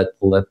trigger and let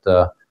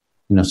the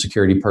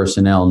security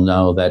personnel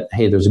know that,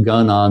 hey, there's a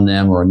gun on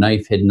them or a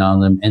knife hidden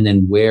on them, and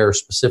then where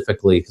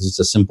specifically, because it's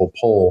a simple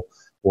pole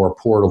or a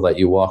portal that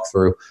you walk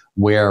through,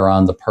 where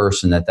on the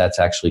person that's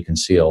actually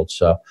concealed.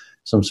 So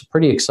some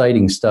pretty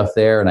exciting stuff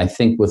there. And I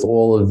think with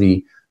all of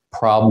the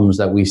problems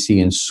that we see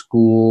in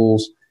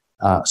schools,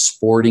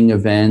 sporting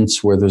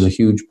events where there's a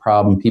huge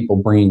problem, people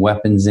bringing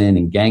weapons in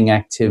and gang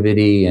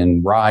activity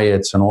and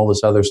riots and all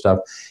this other stuff,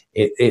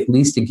 at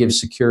least it gives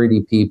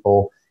security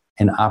people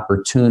an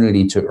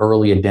opportunity to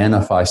early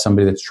identify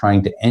somebody that's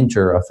trying to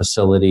enter a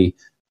facility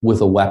with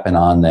a weapon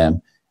on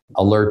them,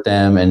 alert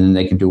them, and then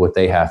they can do what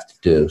they have to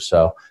do.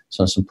 So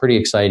some pretty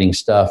exciting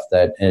stuff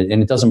and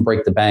it doesn't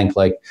break the bank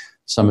like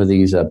some of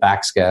these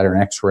backscatter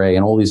and X-ray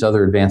and all these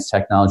other advanced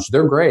technologies.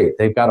 They're great.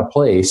 They've got a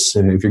place.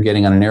 And if you're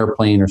getting on an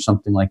airplane or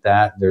something like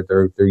that,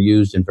 they're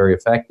used and very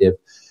effective.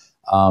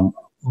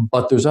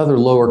 But there's other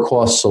lower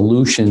cost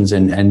solutions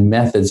and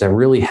methods that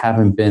really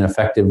haven't been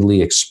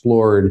effectively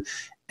explored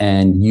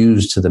and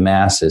used to the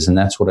masses. And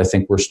that's what I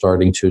think we're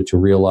starting to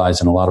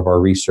realize in a lot of our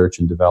research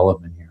and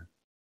development here.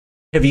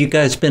 Have you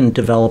guys been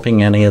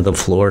developing any of the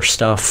floor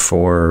stuff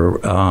for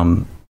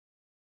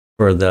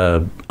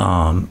the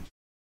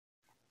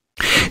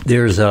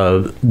there's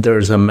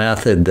a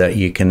method that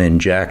you can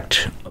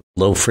inject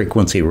low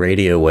frequency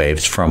radio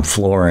waves from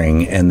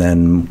flooring and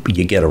then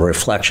you get a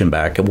reflection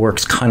back. It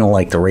works kind of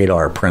like the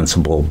radar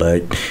principle,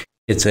 but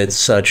it's at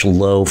such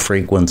low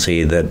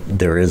frequency that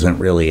there isn't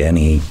really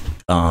any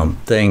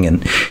thing.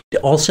 And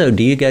also,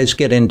 do you guys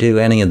get into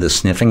any of the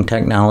sniffing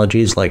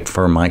technologies like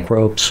for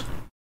microbes?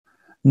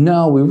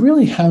 No, we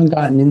really haven't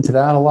gotten into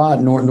that a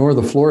lot, nor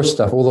the floor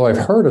stuff, although I've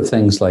heard of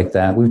things like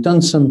that. We've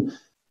done some,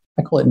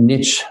 I call it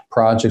niche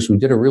projects. We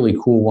did a really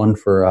cool one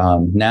for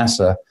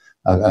NASA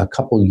a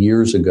couple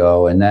years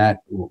ago, and that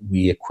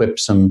we equipped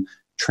some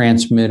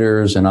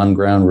transmitters and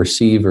on-ground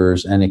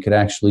receivers, and it could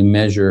actually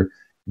measure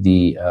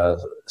the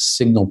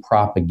signal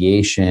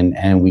propagation,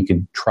 and we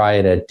could try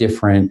it at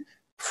different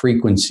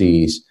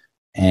frequencies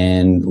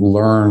and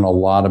learn a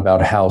lot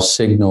about how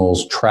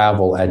signals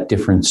travel at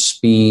different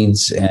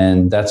speeds,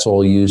 and that's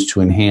all used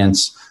to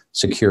enhance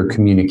secure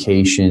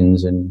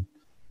communications, and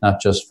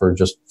not just for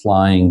just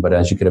flying, but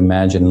as you could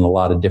imagine, in a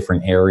lot of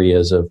different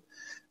areas of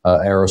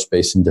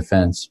aerospace and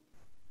defense.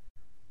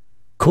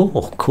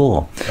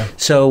 Cool. Yeah.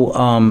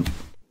 So,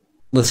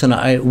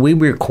 listen, we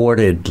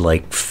recorded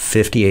like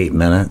 58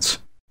 minutes.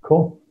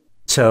 Cool.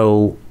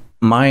 So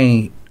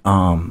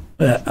I'm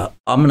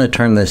going to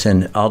turn this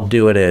in. I'll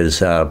do it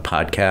as a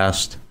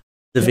podcast.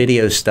 The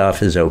video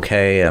stuff is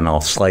okay, and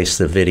I'll slice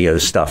the video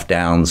stuff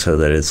down so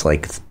that it's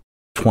like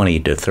 20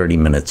 to 30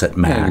 minutes at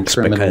max.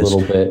 Trim it a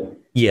little bit.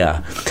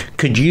 Yeah.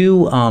 Could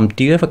you,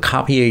 do you have a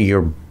copy of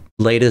your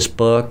latest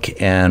book?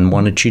 And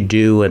why don't you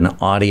do an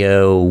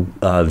audio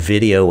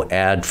video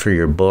ad for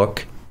your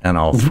book? And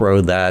I'll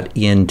throw that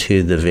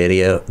into the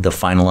video, the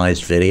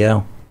finalized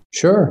video.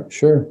 Sure.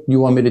 You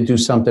want me to do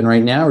something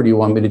right now, or do you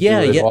want me to do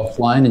it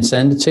offline and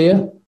send it to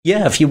you?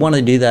 Yeah, if you want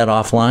to do that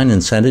offline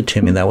and send it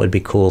to me, that would be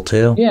cool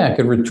too. Yeah, I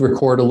could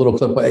record a little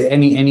clip.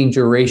 Any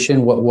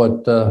duration?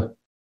 What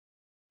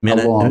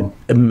minute? How long?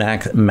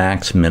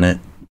 Max minute.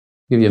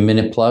 Give you a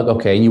minute plug.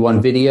 Okay, and you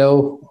want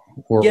video?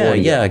 Or audio?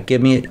 Yeah.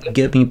 Give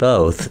me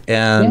both.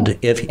 And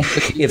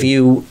if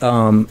you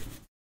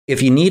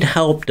need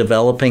help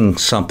developing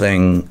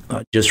something,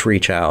 just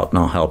reach out and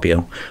I'll help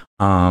you.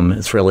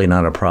 It's really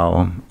not a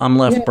problem. I'm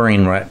left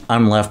brain,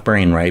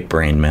 right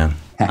brain, man.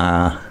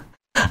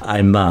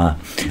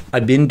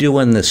 I've been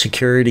doing the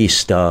security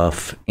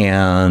stuff,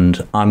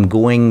 and I'm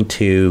going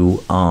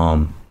to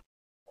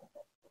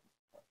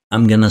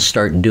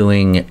start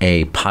doing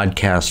a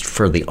podcast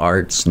for the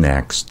arts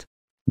next.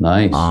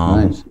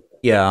 Nice.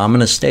 Yeah, I'm going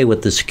to stay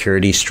with the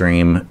security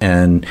stream,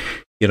 and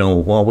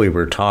while we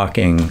were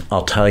talking,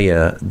 I'll tell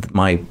you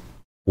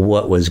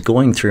what was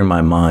going through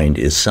my mind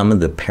is some of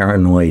the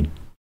paranoid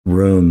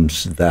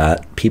rooms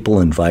that people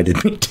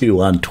invited me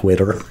to on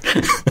Twitter.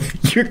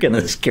 You're going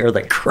to scare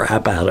the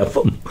crap out of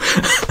them.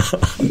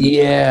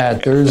 Yeah,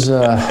 there's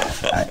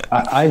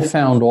I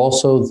found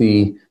also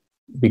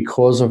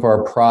because of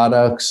our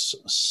products,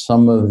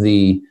 some of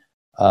the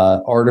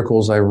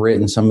articles I've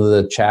written, some of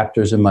the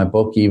chapters in my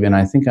book even,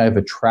 I think I've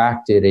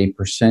attracted a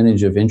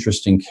percentage of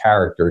interesting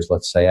characters,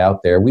 let's say,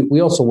 out there.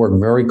 We also work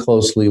very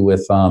closely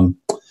with a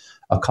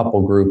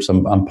couple groups.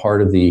 I'm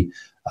part of the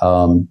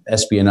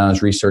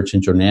Espionage Research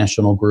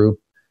International group,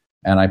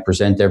 and I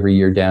present every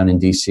year down in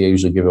DC. I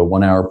usually give a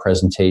 1-hour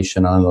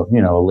presentation on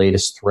the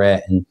latest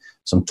threat and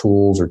some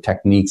tools or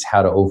techniques,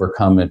 how to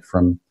overcome it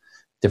from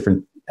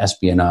different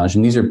espionage.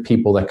 And these are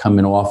people that come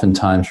in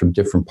oftentimes from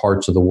different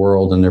parts of the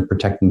world, and they're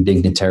protecting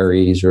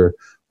dignitaries or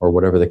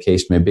whatever the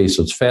case may be.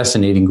 So it's a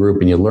fascinating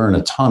group, and you learn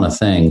a ton of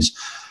things.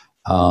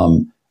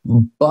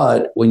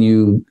 But when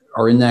you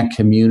are in that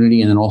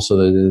community, and then also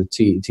the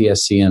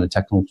TSC and the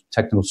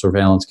technical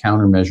surveillance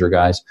countermeasure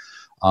guys,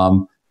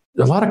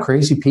 a lot of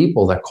crazy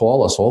people that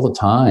call us all the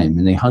time,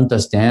 and they hunt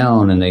us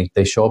down, and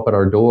they show up at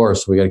our door.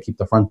 So we got to keep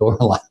the front door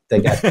locked. They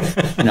got,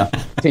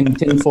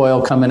 tin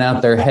foil coming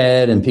out their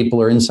head, and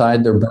people are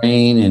inside their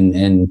brain,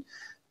 and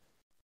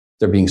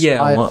they're being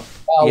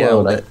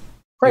followed.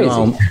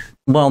 Crazy.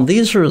 Well,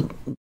 these are,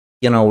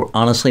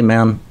 honestly,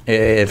 man,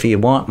 if you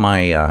want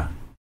my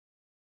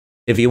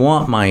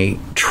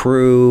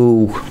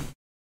true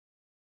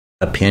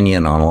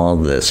opinion on all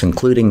of this,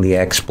 including the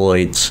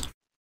exploits,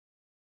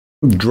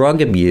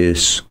 drug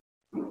abuse,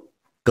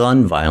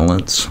 gun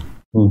violence,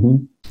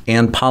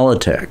 and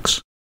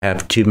politics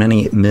have too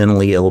many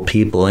mentally ill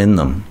people in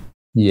them.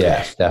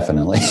 Yes,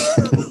 definitely.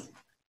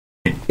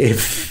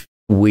 If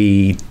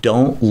we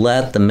don't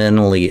let the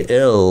mentally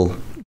ill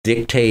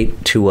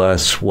dictate to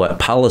us what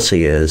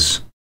policy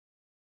is,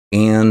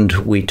 and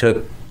we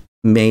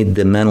made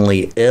the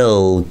mentally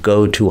ill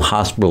go to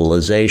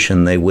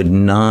hospitalization, they would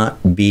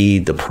not be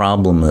the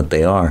problem that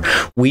they are.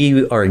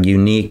 We are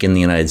unique in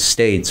the United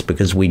States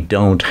because we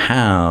don't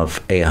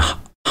have a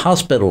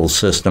hospital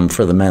system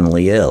for the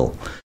mentally ill.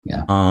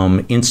 Yeah.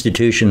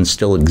 Institutions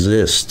still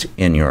exist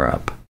in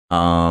Europe.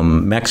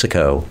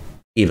 Mexico,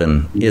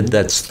 even,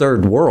 that's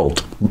third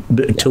world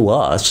to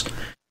us.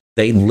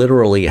 They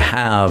literally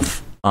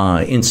have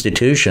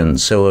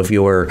institutions. So if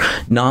you're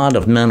not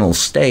of mental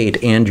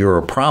state and you're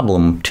a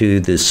problem to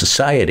the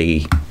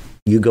society,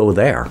 you go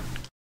there.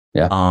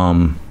 Yeah.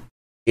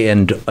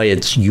 And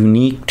it's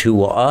unique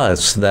to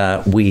us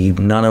that we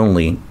not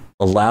only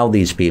allow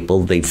these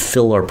people, they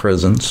fill our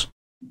prisons,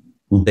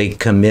 they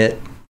commit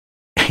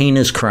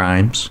heinous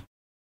crimes,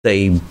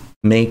 they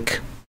make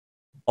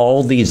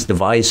all these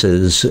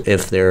devices,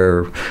 if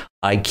their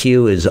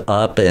IQ is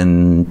up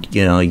and,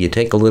 you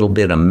take a little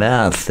bit of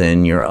meth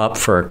and you're up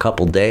for a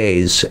couple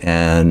days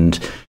and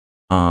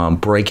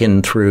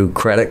breaking through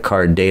credit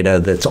card data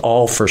that's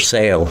all for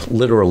sale,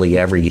 literally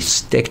every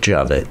stitch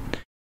of it,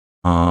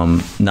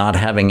 not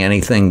having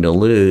anything to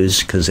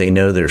lose because they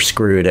know they're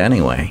screwed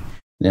anyway.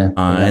 Yeah.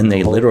 And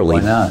they literally,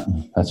 why not?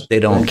 They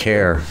don't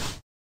care.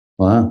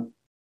 Wow.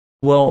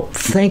 Well,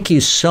 thank you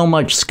so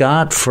much,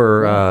 Scott,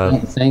 for...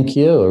 Thank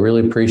you. I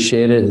really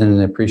appreciate it, and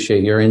I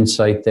appreciate your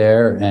insight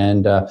there.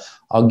 And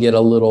I'll get a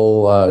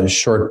little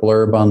short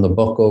blurb on the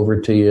book over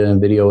to you in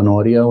video and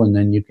audio, and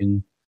then you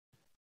can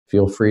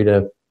feel free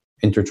to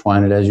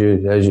intertwine it as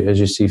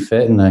you see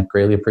fit, and I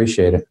greatly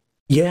appreciate it.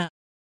 Yeah.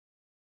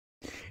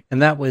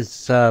 And that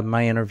was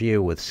my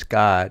interview with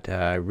Scott.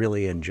 I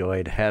really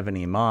enjoyed having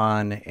him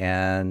on.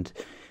 And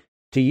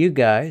to you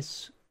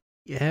guys,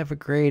 you have a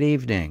great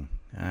evening.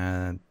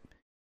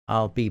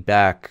 I'll be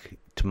back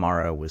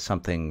tomorrow with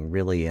something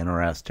really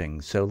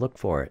interesting, so look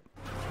for it.